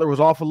Jimmy Butler was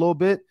off a little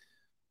bit,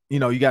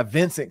 you got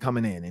Vincent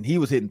coming in and he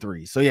was hitting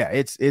threes. So yeah,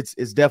 it's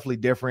definitely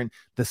different.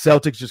 The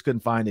Celtics just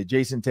couldn't find it.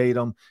 Jason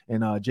Tatum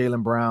and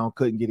Jaylen Brown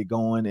couldn't get it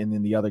going. And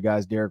then the other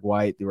guys, Derek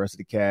White, the rest of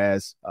the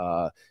Cavs,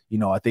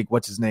 I think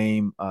what's his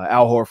name?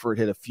 Al Horford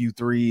hit a few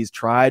threes,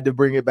 tried to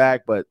bring it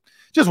back, but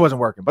just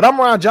wasn't working. But I'm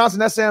Ron Johnson.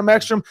 That's Sam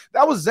Ekstrom.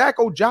 That was Zach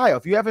Ojile.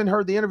 If you haven't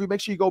heard the interview,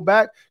 make sure you go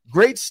back.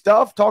 Great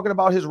stuff talking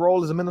about his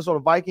role as a Minnesota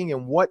Viking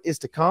and what is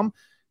to come.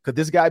 Could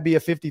this guy be a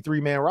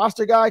 53-man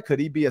roster guy? Could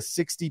he be a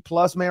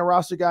 60-plus man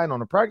roster guy and on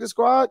the practice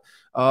squad?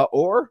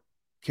 Or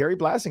Kerry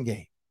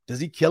Blasingame? Does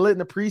he kill it in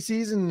the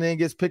preseason and then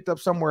gets picked up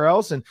somewhere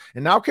else? And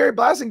now Kerry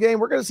Blasingame,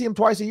 we're going to see him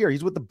twice a year.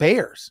 He's with the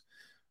Bears.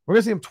 We're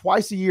going to see him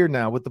twice a year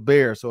now with the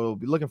Bears. So we'll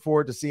be looking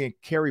forward to seeing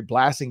Kerry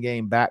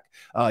Blasingame back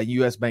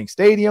U.S. Bank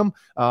Stadium,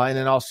 and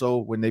then also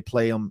when they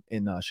play him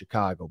in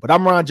Chicago. But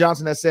I'm Ron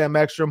Johnson. That's Sam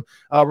Ekstrom.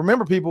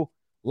 Remember, people,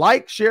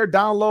 like, share,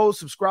 download,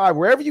 subscribe,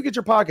 wherever you get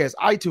your podcasts,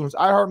 iTunes,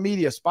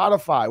 iHeartMedia,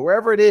 Spotify,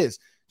 wherever it is.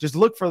 Just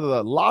look for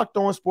the Locked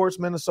On Sports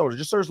Minnesota.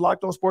 Just search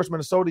Locked On Sports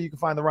Minnesota. You can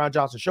find the Ron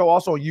Johnson Show.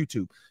 Also on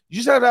YouTube. You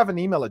just have to have an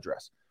email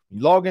address.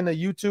 You log into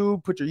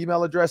YouTube, put your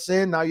email address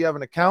in. Now you have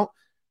an account.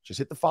 Just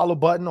hit the follow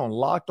button on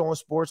Locked On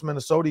Sports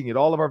Minnesota. You can get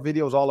all of our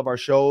videos, all of our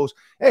shows.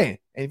 Hey,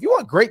 and if you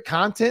want great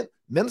content,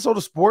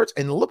 Minnesota sports,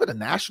 and a little bit of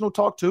national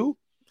talk too,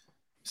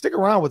 stick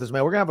around with us,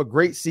 man. We're going to have a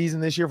great season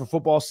this year for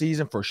football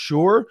season for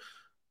sure.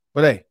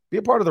 But hey, be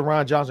a part of the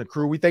Ron Johnson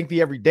crew. We thank the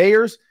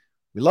everydayers.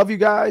 We love you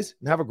guys,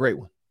 and have a great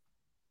one.